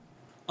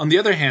 On the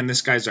other hand,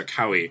 this guy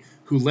Zarqawi,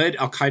 who led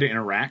al-Qaeda in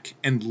Iraq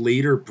and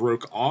later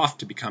broke off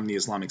to become the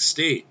Islamic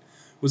State,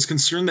 was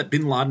concerned that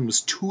bin Laden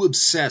was too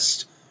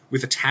obsessed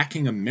with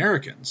attacking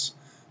Americans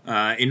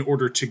in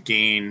order to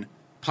gain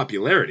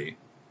popularity,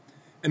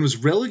 and was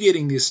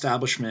relegating the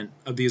establishment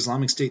of the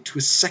Islamic State to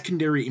a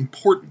secondary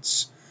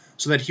importance,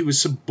 so that he was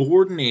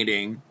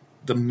subordinating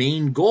the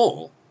main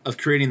goal of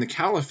creating the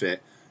caliphate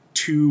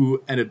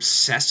to an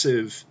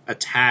obsessive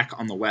attack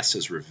on the West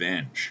as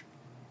revenge.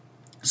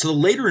 So the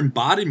later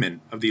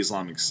embodiment of the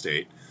Islamic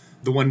State,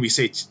 the one we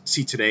see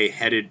today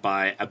headed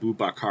by Abu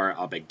Bakr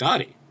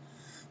al-Baghdadi,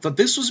 thought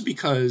this was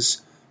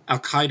because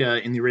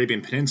al-Qaeda in the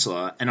Arabian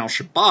Peninsula and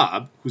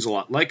al-Shabaab, who's a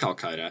lot like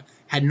al-Qaeda,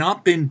 had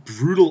not been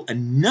brutal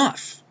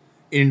enough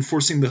in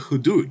enforcing the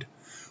hudud,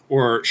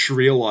 or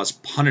Sharia law's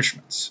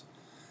punishments.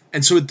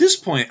 And so at this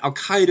point,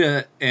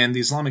 al-Qaeda and the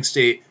Islamic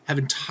State have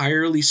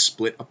entirely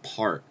split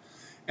apart.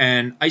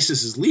 And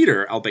ISIS's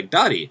leader,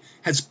 al-Baghdadi,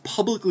 has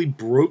publicly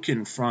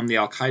broken from the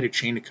al-Qaeda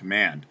chain of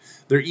command.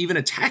 They're even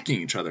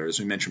attacking each other, as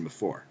we mentioned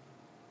before.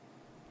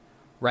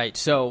 Right.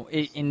 So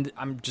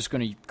I'm just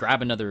going to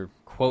grab another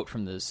quote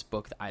from this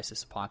book, The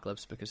ISIS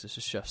Apocalypse, because this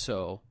is just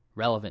so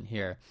relevant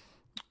here.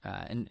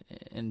 And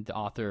the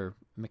author,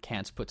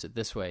 McCants, puts it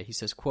this way. He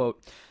says,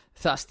 quote,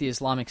 "Thus the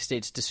Islamic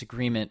State's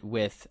disagreement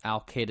with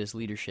al-Qaeda's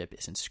leadership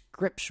isn't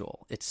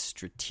scriptural, it's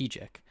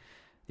strategic.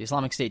 The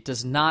Islamic State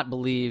does not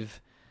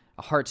believe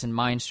a hearts and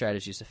mind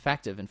strategy is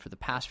effective, and for the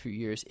past few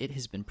years it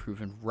has been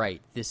proven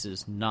right. This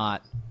is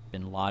not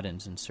bin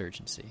Laden's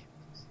insurgency."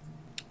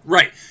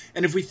 Right.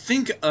 And if we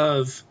think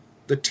of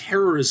the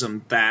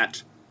terrorism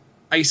that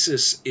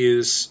ISIS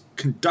is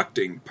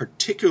conducting,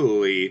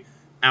 particularly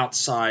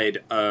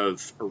outside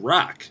of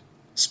Iraq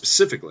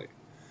specifically,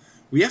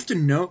 we have to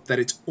note that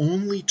it's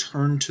only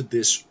turned to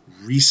this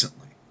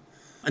recently.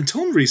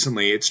 Until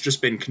recently, it's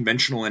just been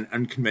conventional and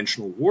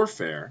unconventional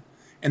warfare,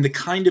 and the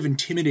kind of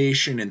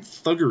intimidation and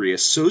thuggery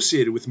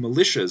associated with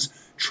militias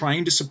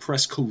trying to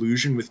suppress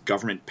collusion with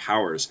government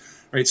powers.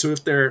 Right? So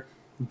if they're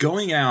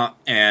going out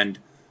and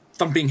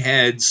thumping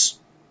heads,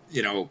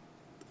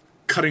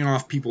 cutting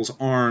off people's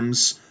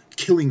arms,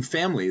 killing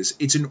families,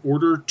 it's in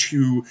order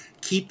to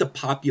keep the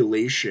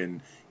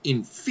population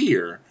in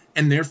fear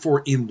and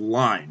therefore in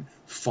line,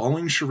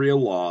 following Sharia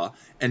law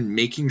and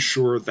making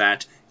sure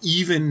that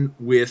even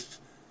with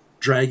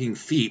dragging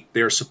feet,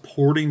 they're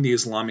supporting the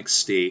Islamic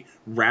State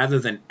rather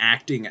than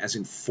acting as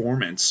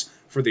informants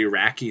for the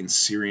Iraqi and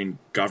Syrian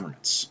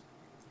governments.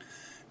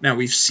 Now,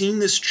 we've seen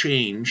this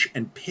change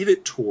and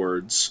pivot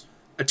towards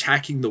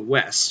attacking the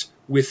West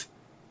with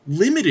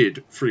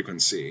limited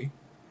frequency,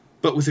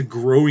 but with a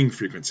growing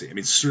frequency. I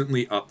mean,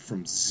 certainly up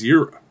from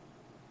zero.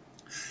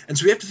 And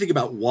so we have to think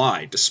about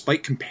why,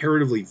 despite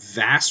comparatively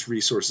vast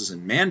resources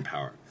and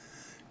manpower,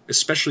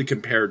 especially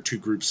compared to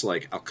groups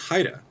like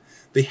al-Qaeda,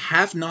 they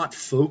have not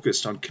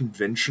focused on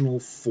conventional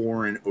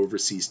foreign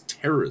overseas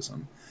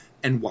terrorism,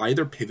 and why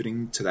they're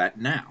pivoting to that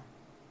now.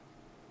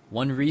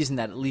 One reason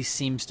that at least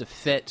seems to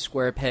fit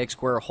square peg,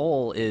 square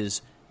hole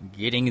is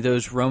getting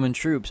those Roman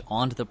troops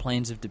onto the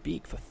plains of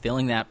Dabiq,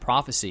 fulfilling that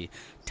prophecy,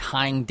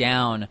 tying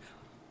down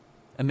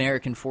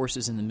American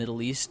forces in the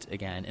Middle East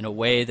again in a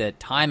way that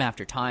time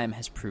after time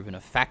has proven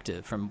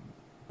effective, from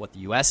what the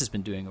U.S. has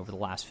been doing over the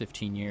last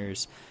 15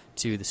 years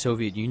to the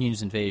Soviet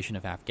Union's invasion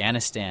of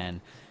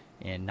Afghanistan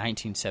in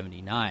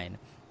 1979.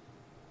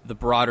 The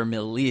broader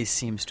Middle East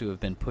seems to have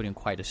been putting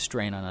quite a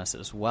strain on us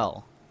as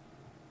well.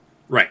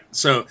 Right.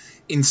 So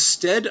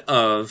instead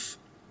of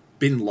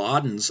bin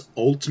Laden's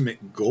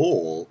ultimate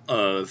goal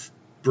of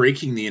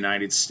breaking the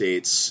United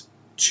States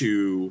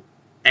to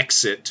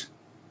exit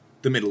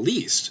the Middle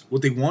East,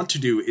 what they want to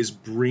do is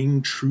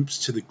bring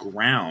troops to the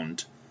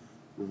ground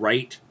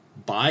right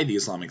by the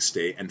Islamic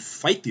State and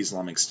fight the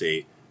Islamic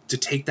State to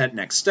take that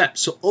next step.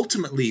 So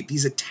ultimately,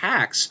 these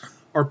attacks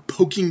are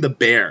poking the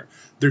bear.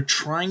 They're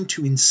trying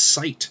to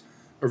incite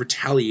a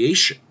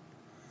retaliation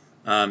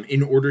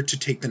in order to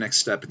take the next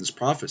step in this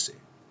prophecy.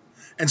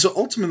 And so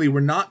ultimately, we're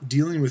not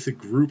dealing with a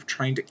group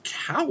trying to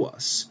cow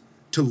us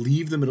to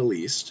leave the Middle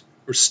East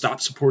or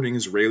stop supporting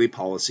Israeli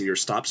policy or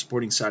stop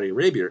supporting Saudi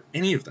Arabia or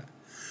any of that.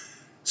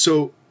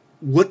 So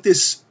what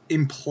this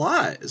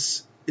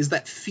implies is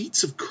that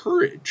feats of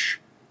courage,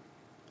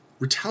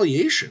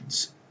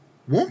 retaliations,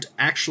 won't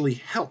actually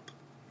help.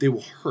 they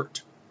will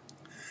hurt.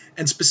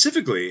 And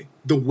specifically,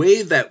 the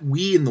way that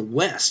we in the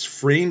West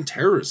frame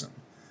terrorism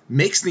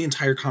makes the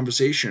entire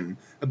conversation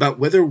about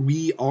whether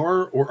we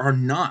are or are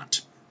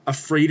not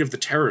afraid of the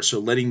terrorists or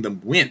letting them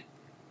win.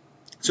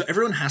 So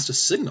everyone has to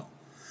signal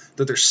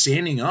that they're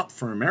standing up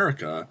for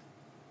America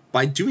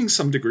by doing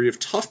some degree of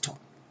tough talk.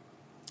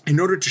 In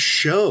order to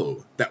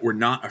show that we're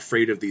not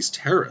afraid of these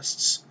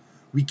terrorists,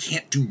 we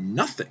can't do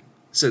nothing,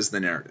 says the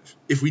narrative.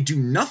 If we do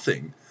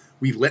nothing,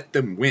 we let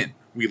them win.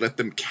 We let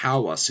them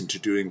cow us into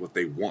doing what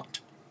they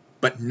want.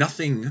 But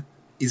nothing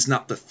is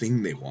not the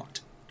thing they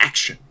want.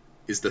 Action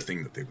is the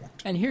thing that they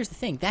want. And here's the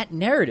thing. That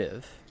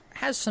narrative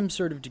has some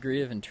sort of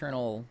degree of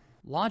internal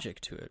logic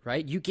to it,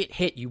 right? You get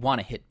hit, you want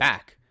to hit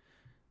back.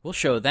 We'll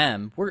show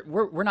them.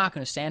 We're not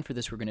going to stand for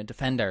this. We're going to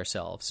defend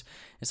ourselves.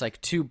 It's like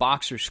two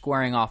boxers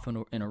squaring off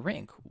in a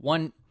rink.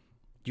 One,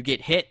 you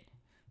get hit,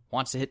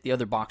 wants to hit the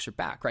other boxer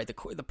back, right?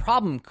 The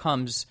problem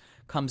comes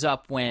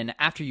up when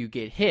after you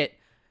get hit,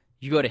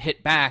 you go to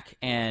hit back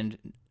and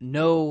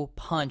no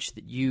punch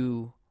that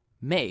you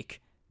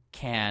make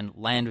can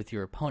land with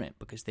your opponent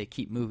because they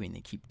keep moving, they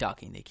keep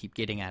ducking, they keep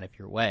getting out of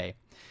your way.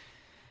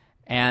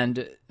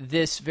 And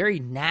this very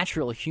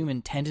natural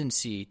human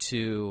tendency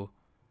to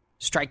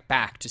strike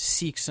back, to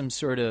seek some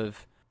sort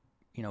of,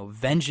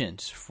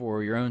 vengeance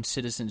for your own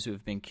citizens who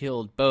have been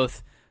killed,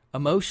 both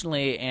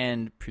emotionally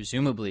and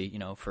presumably,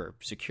 for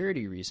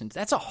security reasons,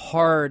 that's a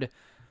hard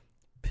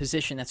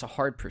position, that's a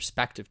hard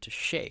perspective to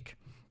shake.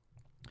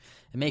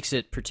 It makes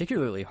it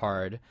particularly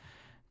hard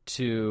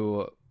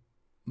to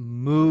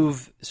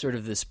move sort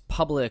of this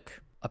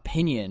public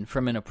opinion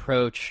from an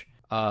approach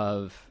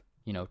of,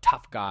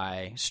 tough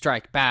guy,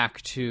 strike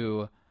back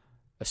to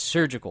a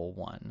surgical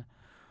one,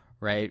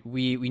 right?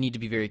 We need to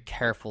be very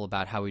careful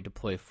about how we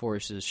deploy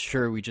forces.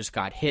 Sure, we just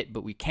got hit,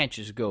 but we can't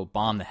just go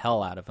bomb the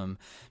hell out of them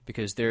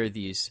because there are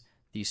these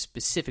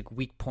specific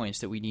weak points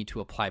that we need to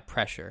apply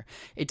pressure.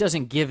 It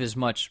doesn't give as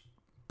much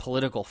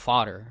political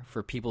fodder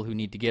for people who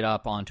need to get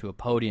up onto a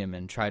podium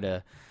and try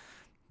to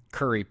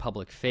curry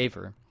public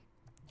favor.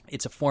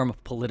 It's a form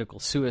of political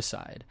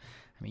suicide.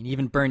 I mean,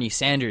 even Bernie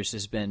Sanders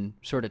has been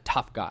sort of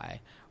tough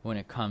guy when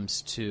it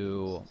comes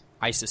to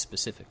ISIS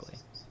specifically.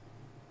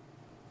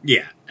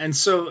 Yeah, and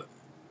so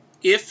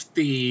if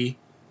the,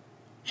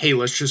 hey,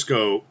 let's just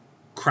go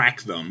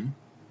crack them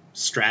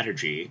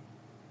strategy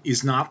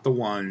is not the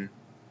one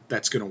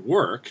that's going to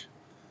work,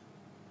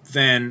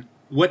 then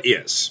what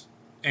is?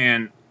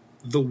 And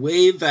the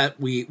way that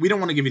we don't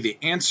want to give you the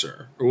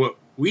answer, or what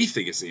we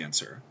think is the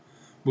answer.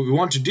 What we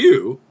want to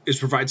do is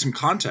provide some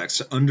context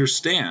to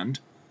understand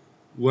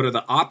what are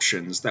the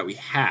options that we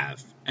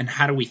have and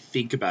how do we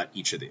think about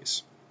each of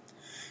these.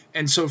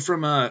 And so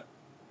from a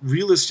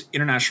realist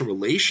international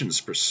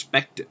relations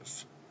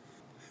perspective,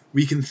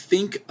 we can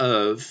think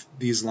of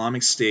the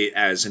Islamic State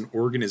as an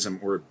organism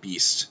or a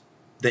beast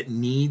that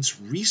needs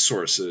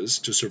resources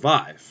to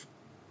survive.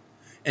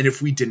 And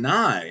if we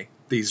deny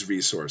these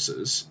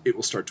resources, it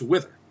will start to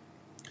wither.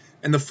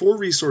 And the four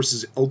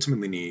resources it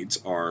ultimately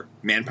needs are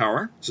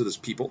manpower, so there's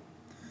people.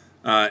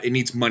 It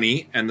needs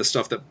money and the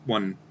stuff that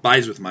one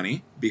buys with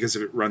money, because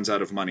if it runs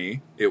out of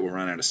money, it will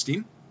run out of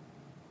steam.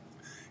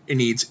 It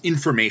needs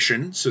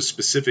information, so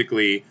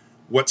specifically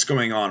what's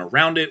going on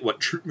around it, what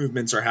troop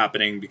movements are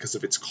happening, because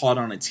if it's caught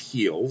on its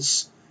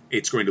heels,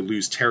 it's going to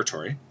lose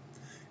territory.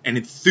 And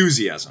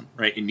enthusiasm,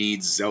 right? It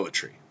needs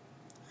zealotry.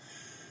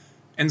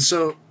 And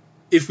so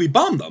if we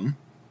bomb them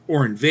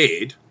or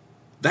invade,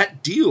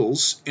 that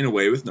deals in a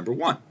way with number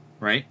one,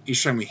 right?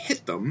 Each time we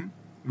hit them,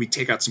 we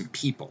take out some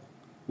people.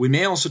 We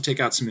may also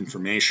take out some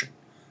information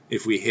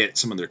if we hit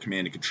some of their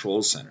command and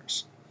control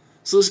centers.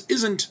 So this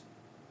isn't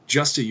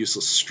just a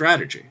useless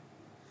strategy.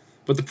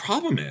 But the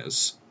problem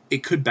is,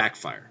 it could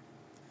backfire.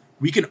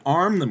 We can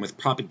arm them with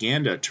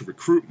propaganda to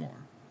recruit more.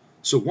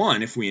 So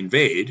one, if we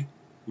invade,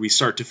 we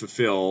start to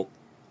fulfill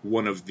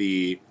one of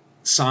the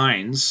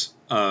signs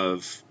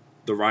of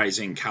the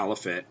rising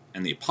caliphate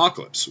and the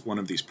apocalypse, one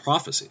of these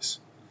prophecies.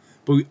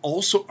 But we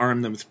also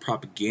arm them with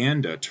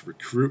propaganda to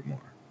recruit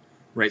more,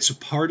 right? So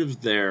part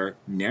of their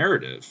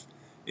narrative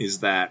is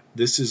that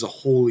this is a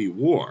holy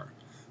war,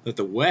 that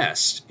the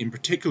West, in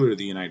particular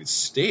the United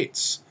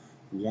States,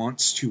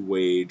 wants to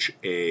wage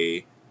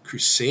a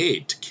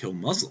crusade to kill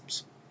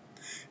Muslims.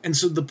 And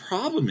so the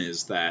problem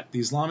is that the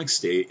Islamic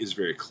State is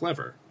very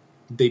clever.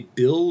 They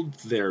build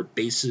their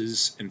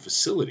bases and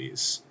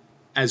facilities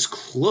as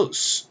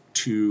close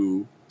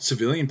to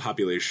civilian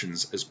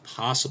populations as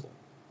possible.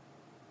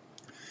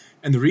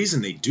 And the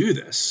reason they do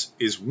this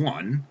is,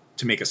 one,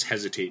 to make us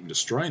hesitate in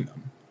destroying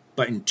them,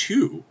 but in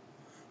two,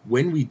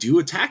 when we do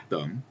attack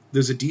them,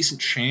 there's a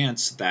decent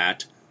chance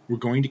that we're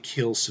going to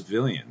kill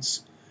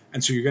civilians.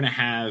 And so you're going to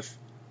have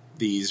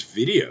these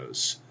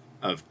videos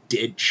of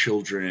dead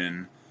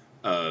children,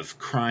 of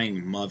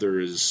crying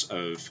mothers,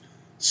 of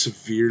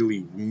severely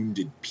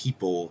wounded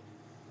people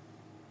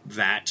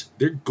that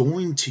they're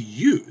going to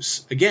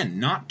use, again,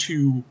 not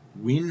to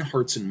win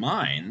hearts and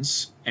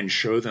minds and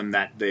show them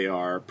that they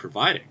are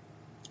providing,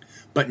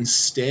 but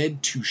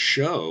instead to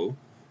show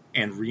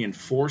and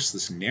reinforce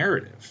this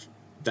narrative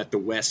that the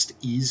West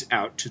is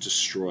out to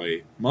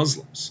destroy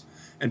Muslims.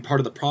 And part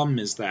of the problem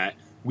is that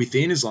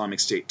within Islamic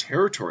State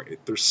territory,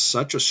 there's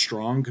such a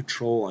strong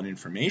control on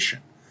information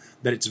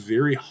that it's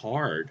very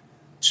hard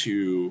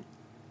to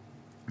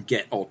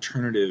get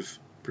alternative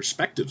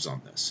perspectives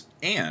on this.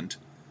 And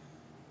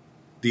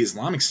the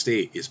Islamic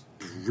State is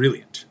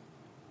brilliant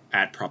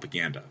at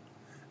propaganda.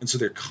 And so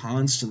they're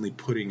constantly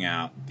putting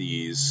out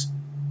these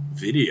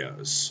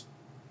videos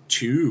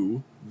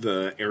to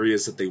the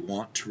areas that they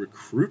want to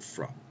recruit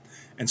from.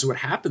 And so what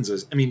happens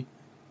is, I mean,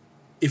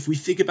 if we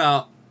think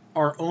about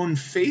our own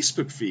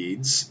Facebook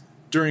feeds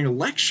during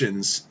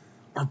elections,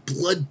 our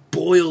blood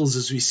boils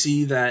as we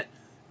see that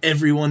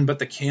everyone but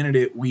the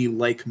candidate we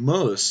like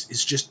most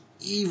is just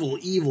evil,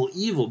 evil,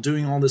 evil,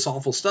 doing all this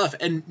awful stuff,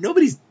 and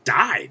nobody's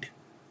died.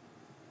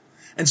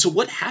 And so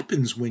what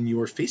happens when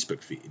your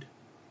Facebook feed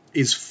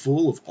is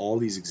full of all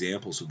these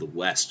examples of the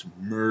West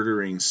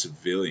murdering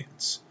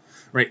civilians,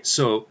 right?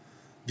 So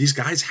these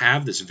guys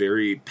have this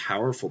very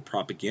powerful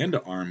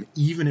propaganda arm,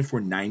 even if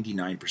we're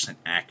 99%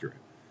 accurate,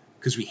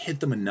 because we hit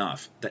them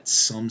enough that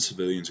some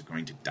civilians are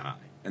going to die.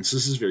 And so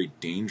this is very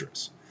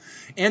dangerous.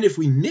 And if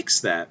we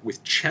mix that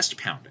with chest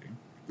pounding,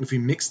 if we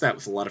mix that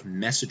with a lot of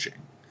messaging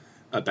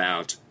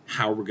about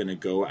how we're going to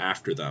go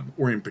after them,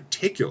 or in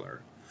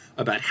particular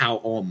about how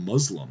all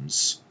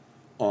Muslims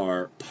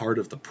are part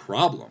of the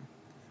problem,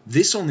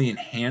 this only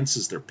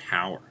enhances their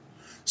power.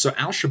 So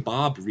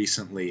Al-Shabaab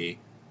recently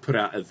put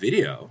out a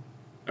video,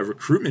 a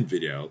recruitment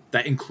video,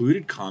 that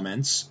included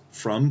comments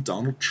from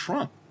Donald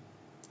Trump.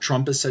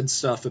 Trump has said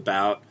stuff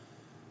about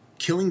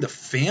killing the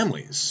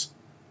families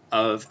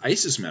of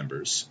ISIS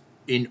members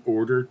in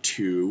order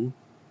to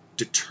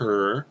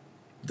deter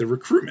the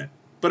recruitment.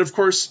 But of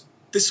course,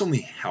 this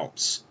only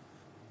helps.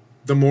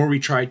 The more we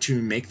try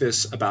to make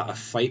this about a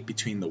fight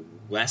between the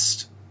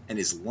West and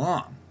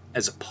Islam,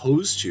 as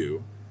opposed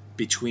to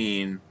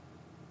between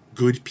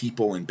good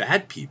people and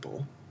bad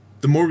people,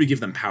 the more we give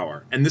them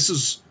power. And this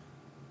is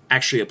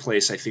actually a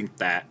place I think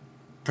that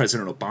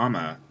President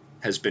Obama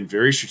has been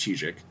very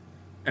strategic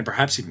and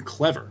perhaps even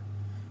clever.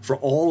 For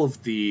all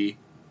of the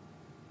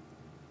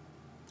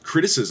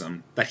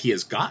criticism that he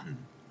has gotten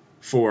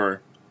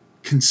for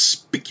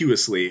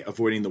conspicuously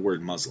avoiding the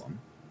word Muslim,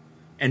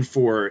 and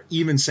for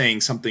even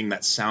saying something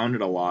that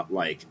sounded a lot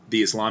like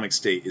the Islamic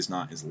State is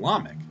not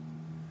Islamic,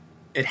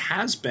 it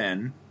has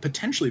been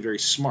potentially very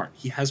smart.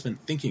 He has been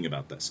thinking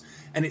about this.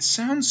 And it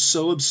sounds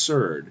so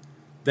absurd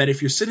that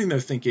if you're sitting there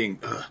thinking,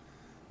 ugh,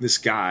 this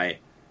guy,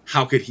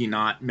 how could he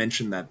not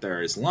mention that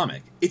they're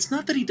Islamic? It's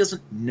not that he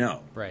doesn't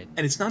know. Right.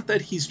 And it's not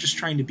that he's just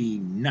trying to be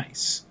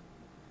nice.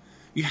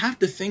 You have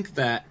to think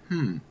that,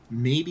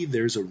 maybe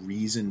there's a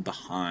reason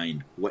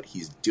behind what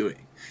he's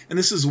doing. And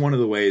this is one of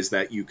the ways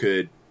that you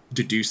could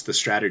deduce the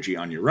strategy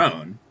on your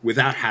own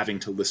without having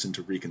to listen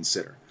to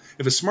Reconsider.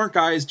 If a smart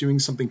guy is doing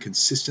something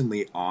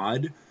consistently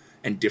odd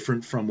and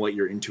different from what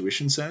your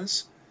intuition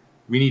says,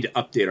 we need to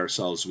update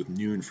ourselves with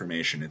new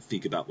information and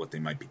think about what they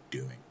might be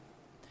doing.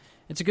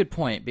 It's a good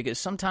point, because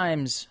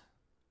sometimes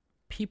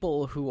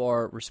people who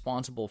are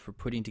responsible for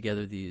putting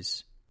together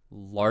these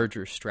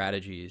larger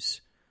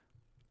strategies,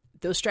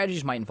 those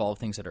strategies might involve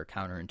things that are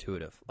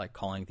counterintuitive, like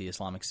calling the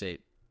Islamic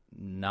State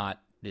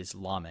not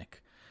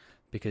Islamic,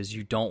 because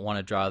you don't want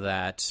to draw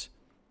that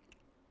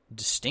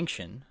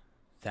distinction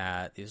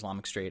that the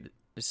Islamic State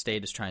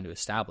is trying to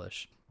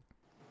establish.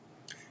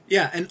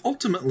 Yeah, and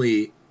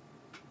ultimately,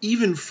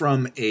 even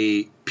from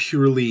a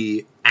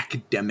purely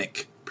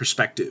academic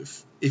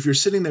perspective, if you're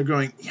sitting there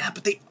going, yeah,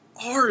 but they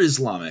are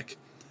Islamic,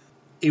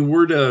 a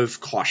word of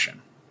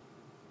caution.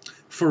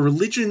 For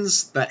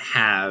religions that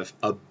have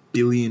 1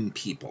 billion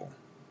people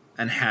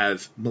and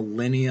have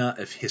millennia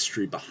of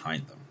history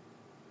behind them,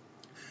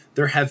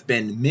 there have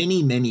been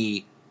many,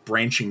 many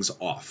branchings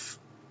off.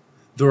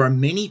 There are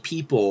many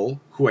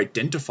people who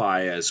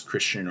identify as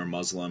Christian or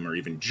Muslim or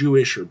even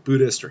Jewish or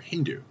Buddhist or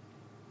Hindu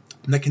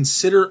that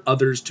consider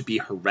others to be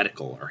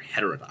heretical or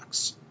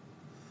heterodox.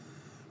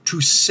 To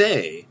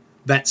say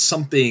that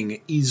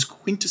something is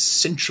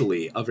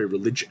quintessentially of a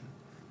religion,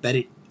 that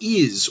it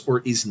is or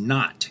is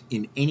not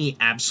in any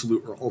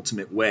absolute or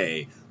ultimate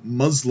way,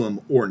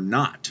 Muslim or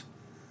not,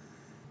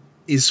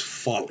 is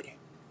folly.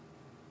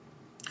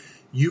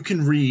 You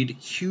can read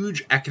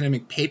huge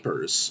academic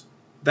papers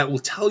that will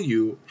tell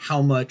you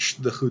how much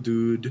the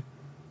hudud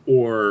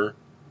or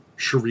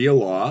Sharia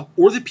law,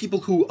 or the people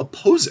who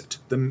oppose it,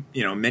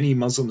 many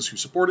Muslims who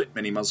support it,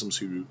 many Muslims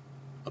who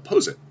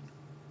oppose it.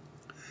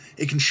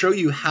 It can show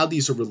you how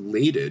these are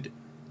related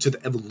to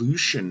the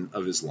evolution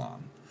of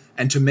Islam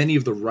and to many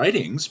of the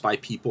writings by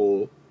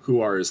people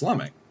who are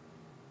Islamic,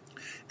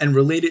 and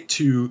relate it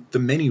to the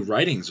many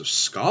writings of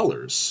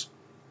scholars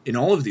in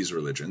all of these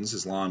religions,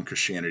 Islam,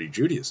 Christianity,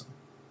 Judaism,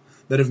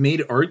 that have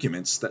made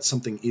arguments that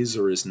something is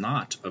or is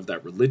not of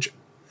that religion.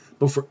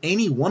 But for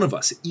any one of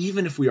us,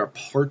 even if we are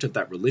part of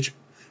that religion,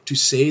 to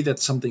say that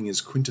something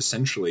is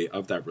quintessentially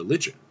of that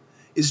religion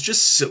is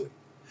just silly.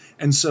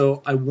 And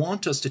so I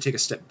want us to take a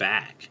step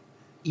back,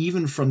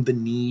 even from the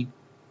need,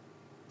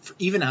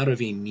 even out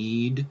of a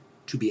need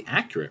to be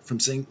accurate from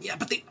saying, yeah,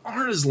 but they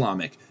are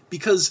Islamic,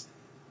 because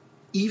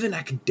even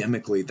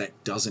academically,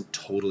 that doesn't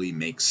totally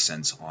make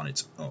sense on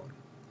its own.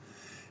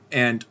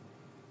 And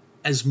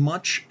as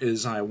much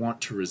as I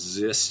want to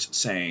resist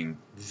saying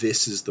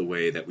this is the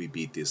way that we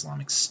beat the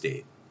Islamic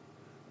State,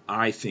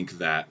 I think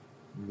that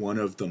one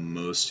of the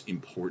most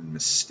important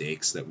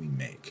mistakes that we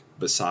make,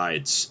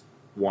 besides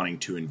wanting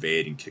to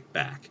invade and kick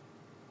back,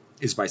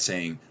 is by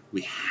saying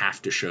we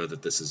have to show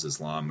that this is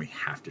Islam, we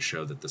have to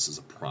show that this is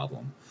a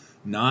problem.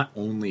 Not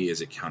only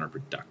is it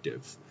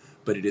counterproductive,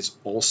 but it is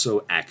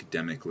also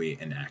academically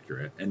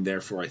inaccurate, and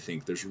therefore I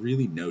think there's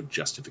really no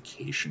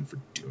justification for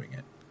doing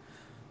it.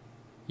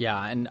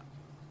 Yeah, and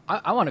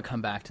I want to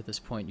come back to this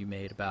point you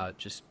made about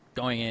just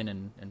going in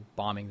and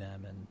bombing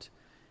them, and,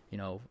 you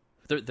know,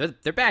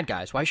 they're bad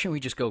guys. Why shouldn't we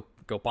just go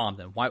bomb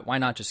them? Why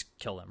not just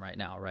kill them right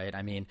now, right?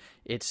 I mean,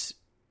 it's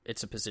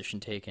a position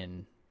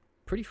taken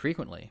pretty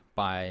frequently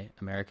by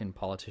American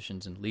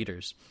politicians and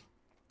leaders.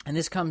 And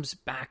this comes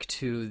back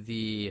to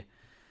the,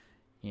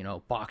 you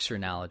know, boxer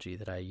analogy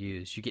that I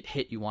use. You get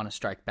hit, you want to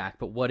strike back,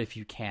 but what if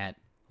you can't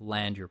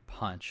land your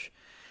punch?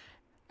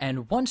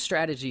 And one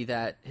strategy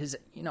that has,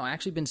 you know,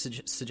 actually been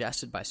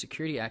suggested by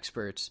security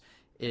experts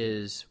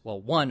is, well,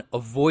 one,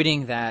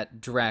 avoiding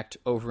that direct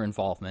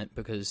over-involvement,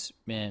 because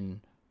in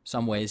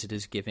some ways it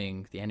is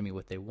giving the enemy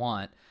what they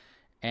want,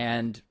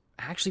 and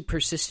actually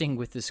persisting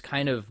with this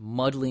kind of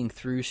muddling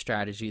through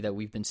strategy that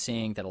we've been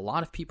seeing that a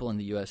lot of people in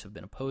the U.S. have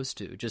been opposed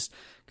to, just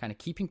kind of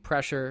keeping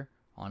pressure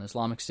on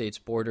Islamic State's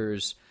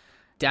borders,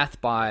 death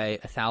by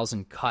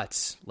 1,000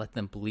 cuts, let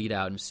them bleed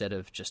out instead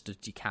of just a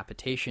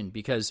decapitation.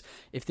 Because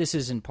if this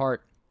is in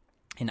part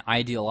an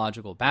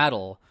ideological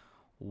battle,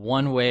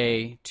 one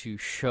way to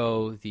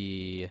show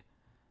the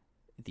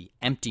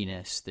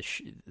emptiness,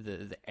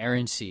 the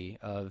errancy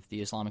of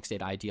the Islamic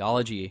State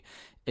ideology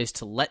is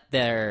to let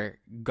their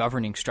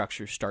governing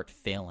structures start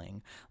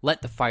failing.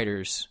 Let the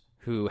fighters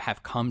who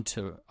have come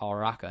to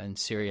al-Raqqa in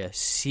Syria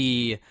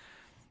see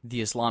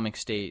the Islamic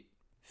State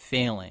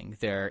failing,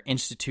 their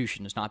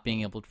institutions not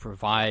being able to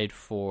provide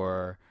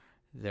for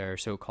their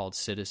so-called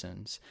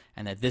citizens,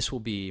 and that this will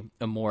be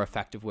a more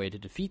effective way to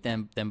defeat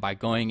them than by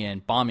going in,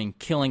 bombing,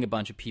 killing a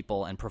bunch of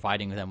people, and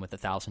providing them with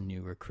 1,000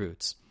 new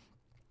recruits.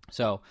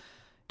 So,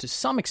 to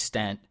some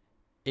extent,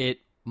 it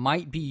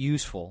might be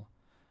useful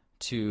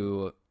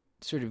to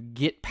sort of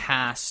get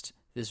past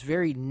this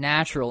very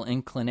natural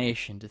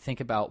inclination to think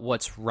about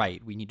what's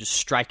right. We need to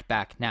strike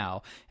back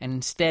now, and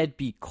instead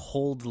be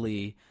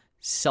coldly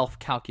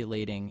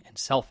self-calculating and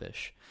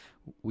selfish.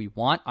 We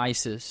want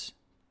ISIS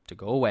to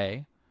go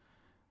away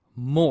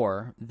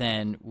more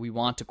than we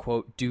want to,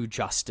 quote, do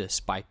justice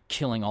by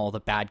killing all the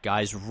bad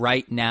guys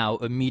right now,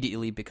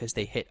 immediately, because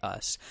they hit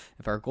us.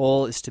 If our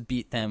goal is to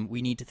beat them,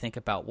 we need to think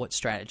about what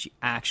strategy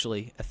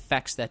actually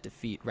affects that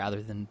defeat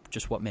rather than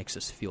just what makes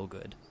us feel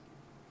good.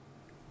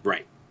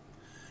 Right.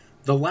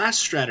 The last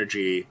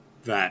strategy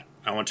that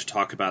I want to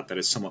talk about that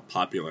is somewhat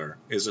popular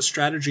is a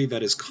strategy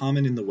that is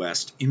common in the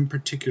West, in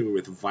particular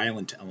with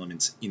violent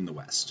elements in the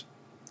West.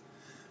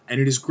 And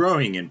it is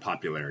growing in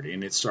popularity,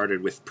 and it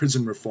started with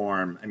prison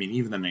reform,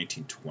 even the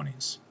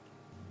 1920s.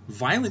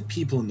 Violent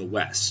people in the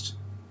West,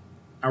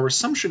 our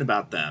assumption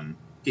about them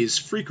is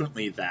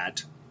frequently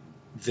that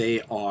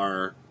they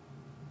are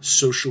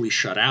socially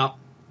shut out,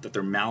 that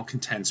they're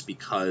malcontents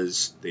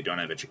because they don't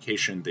have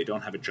education, they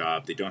don't have a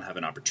job, they don't have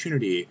an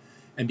opportunity,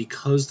 and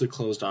because they're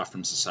closed off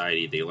from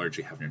society, they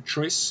largely have no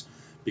choice,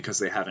 because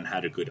they haven't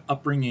had a good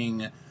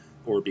upbringing,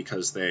 or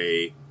because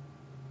they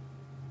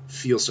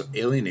feel so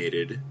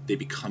alienated, they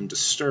become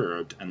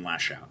disturbed and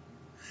lash out.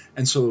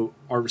 And so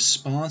our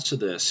response to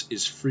this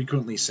is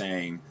frequently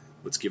saying,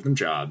 let's give them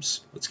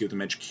jobs, let's give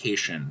them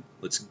education,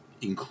 let's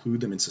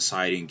include them in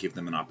society and give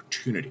them an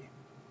opportunity.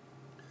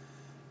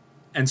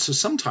 And so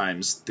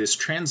sometimes this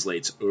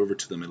translates over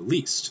to the Middle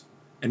East.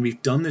 And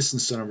we've done this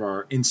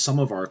in some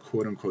of our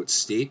quote-unquote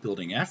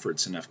state-building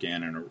efforts in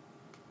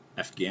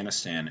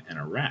Afghanistan and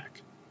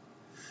Iraq,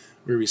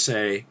 where we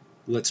say,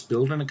 let's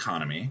build an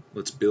economy,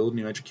 let's build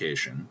new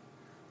education,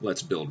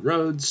 let's build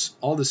roads,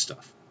 all this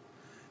stuff.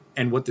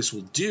 And what this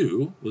will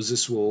do is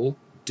this will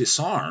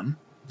disarm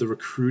the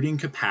recruiting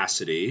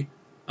capacity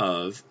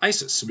of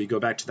ISIS. So we go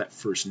back to that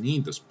first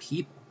need, those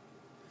people.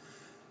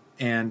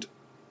 And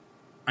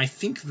I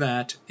think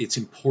that it's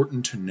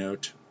important to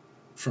note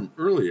from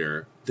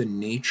earlier the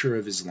nature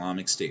of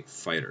Islamic State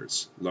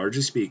fighters.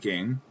 Largely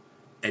speaking,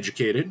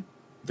 educated,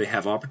 they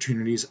have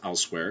opportunities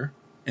elsewhere,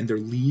 and they're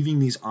leaving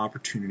these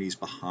opportunities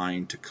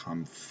behind to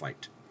come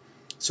fight.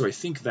 So I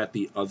think that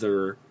the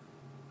other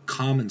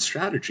common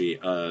strategy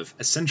of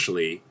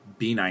essentially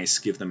be nice,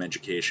 give them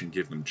education,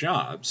 give them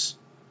jobs,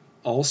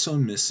 also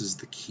misses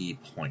the key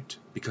point,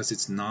 because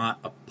it's not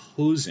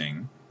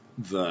opposing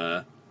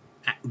the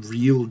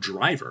real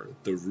driver,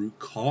 the root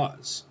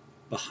cause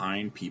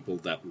behind people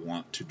that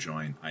want to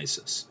join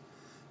ISIS.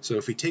 So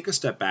if we take a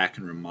step back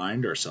and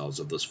remind ourselves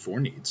of those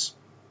four needs,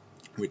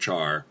 which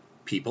are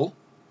people,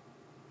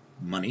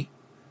 money,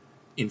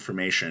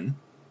 information,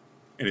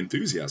 and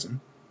enthusiasm,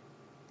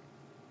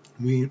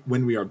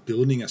 when we are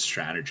building a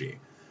strategy,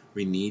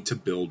 We need to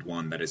build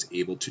one that is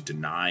able to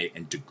deny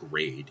and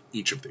degrade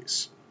each of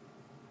these.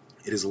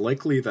 It is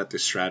likely that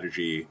this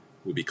strategy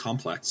will be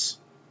complex,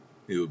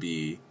 it will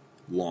be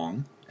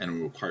long, and it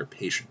will require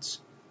patience,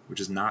 which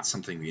is not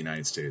something the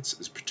United States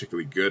is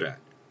particularly good at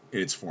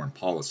in its foreign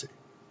policy.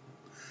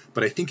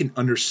 But I think in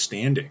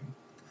understanding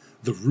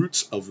the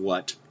roots of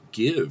what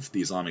give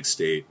the Islamic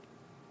State,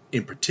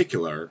 in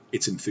particular,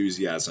 its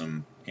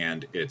enthusiasm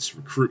and its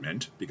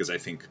recruitment, because I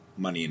think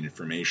money and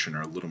information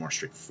are a little more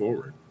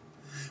straightforward,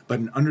 but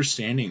in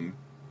understanding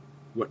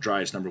what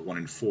drives number 1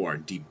 and 4,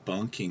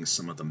 debunking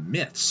some of the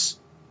myths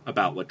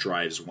about what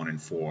drives 1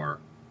 and 4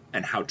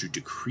 and how to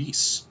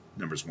decrease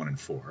numbers 1 and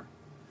 4,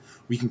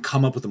 we can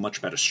come up with a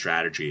much better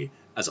strategy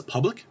as a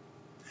public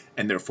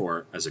and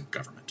therefore as a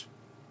government.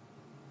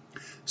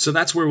 So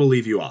that's where we'll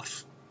leave you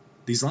off.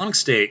 The Islamic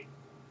State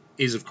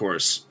is, of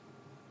course,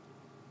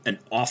 an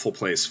awful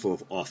place full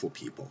of awful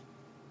people.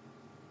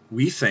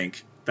 We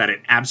think that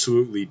it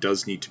absolutely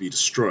does need to be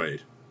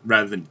destroyed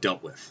rather than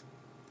dealt with.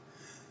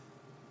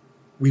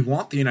 We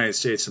want the United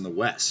States and the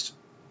West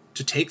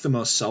to take the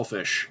most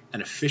selfish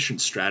and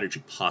efficient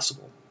strategy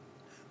possible.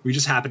 We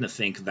just happen to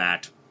think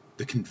that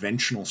the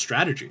conventional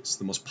strategies,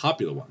 the most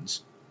popular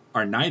ones,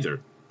 are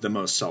neither the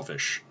most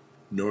selfish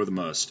nor the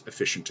most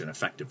efficient and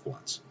effective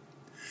ones.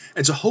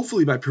 And so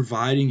hopefully by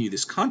providing you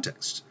this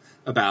context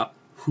about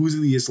who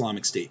the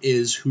Islamic State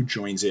is, who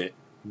joins it,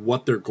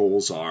 what their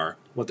goals are,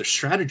 what their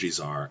strategies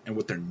are, and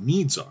what their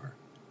needs are,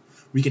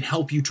 we can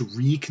help you to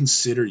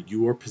reconsider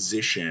your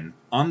position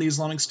on the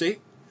Islamic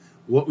State,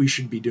 what we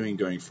should be doing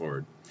going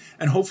forward.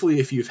 And hopefully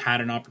if you've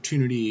had an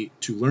opportunity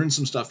to learn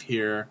some stuff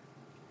here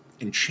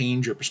and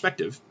change your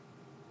perspective,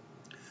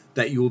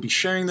 that you will be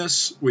sharing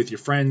this with your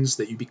friends,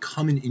 that you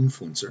become an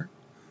influencer,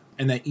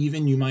 and that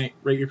even you might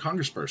write your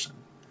congressperson.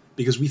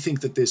 Because we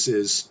think that this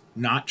is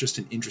not just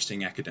an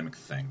interesting academic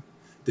thing.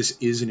 This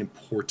is an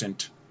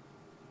important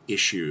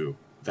issue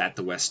that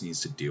the West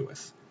needs to deal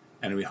with.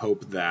 And we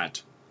hope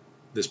that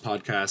this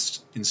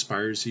podcast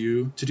inspires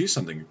you to do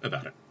something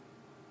about it.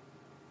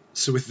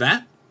 So with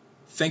that,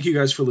 thank you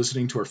guys for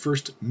listening to our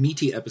first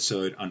meaty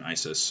episode on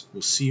ISIS.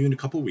 We'll see you in a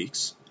couple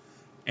weeks.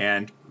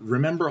 And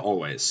remember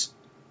always,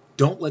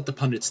 don't let the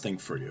pundits think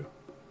for you.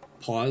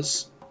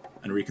 Pause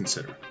and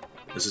reconsider.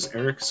 This is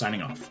Eric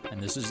signing off.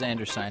 And this is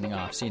Xander signing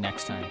off. See you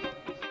next time.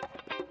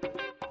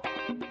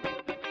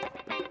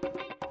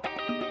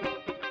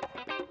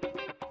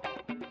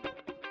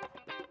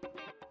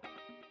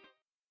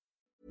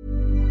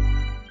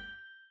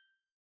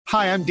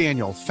 Hi, I'm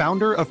Daniel,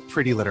 founder of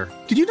Pretty Litter.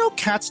 Did you know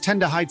cats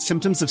tend to hide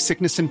symptoms of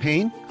sickness and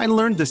pain? I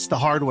learned this the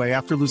hard way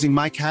after losing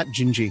my cat,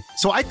 Gingy.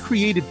 So I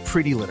created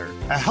Pretty Litter,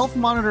 a health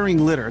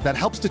monitoring litter that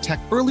helps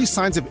detect early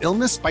signs of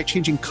illness by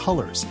changing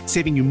colors,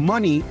 saving you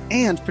money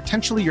and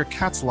potentially your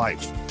cat's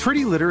life.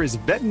 Pretty Litter is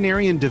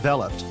veterinarian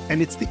developed, and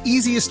it's the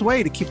easiest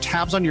way to keep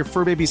tabs on your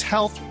fur baby's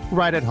health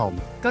right at home.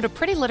 Go to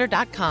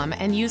prettylitter.com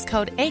and use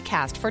code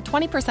ACAST for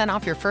 20%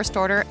 off your first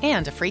order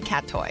and a free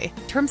cat toy.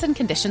 Terms and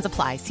conditions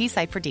apply. See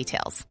site for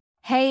details.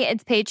 Hey,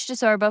 it's Paige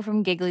DeSorbo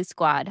from Giggly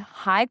Squad.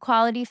 High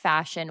quality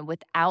fashion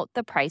without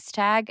the price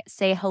tag.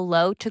 Say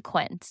hello to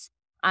Quince.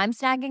 I'm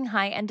snagging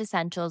high-end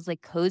essentials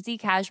like cozy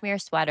cashmere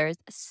sweaters,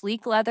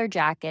 sleek leather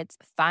jackets,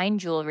 fine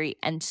jewelry,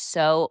 and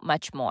so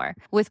much more.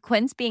 With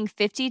Quince being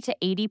 50 to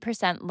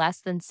 80%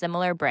 less than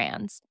similar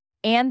brands.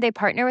 And they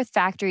partner with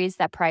factories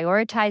that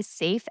prioritize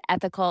safe,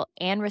 ethical,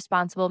 and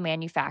responsible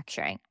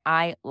manufacturing.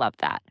 I love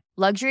that.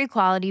 Luxury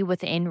quality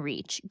within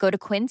reach. Go to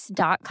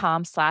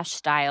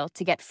quince.com/style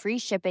to get free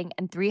shipping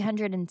and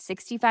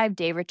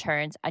 365-day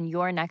returns on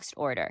your next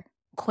order.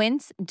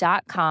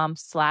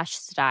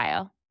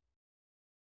 Quince.com/style.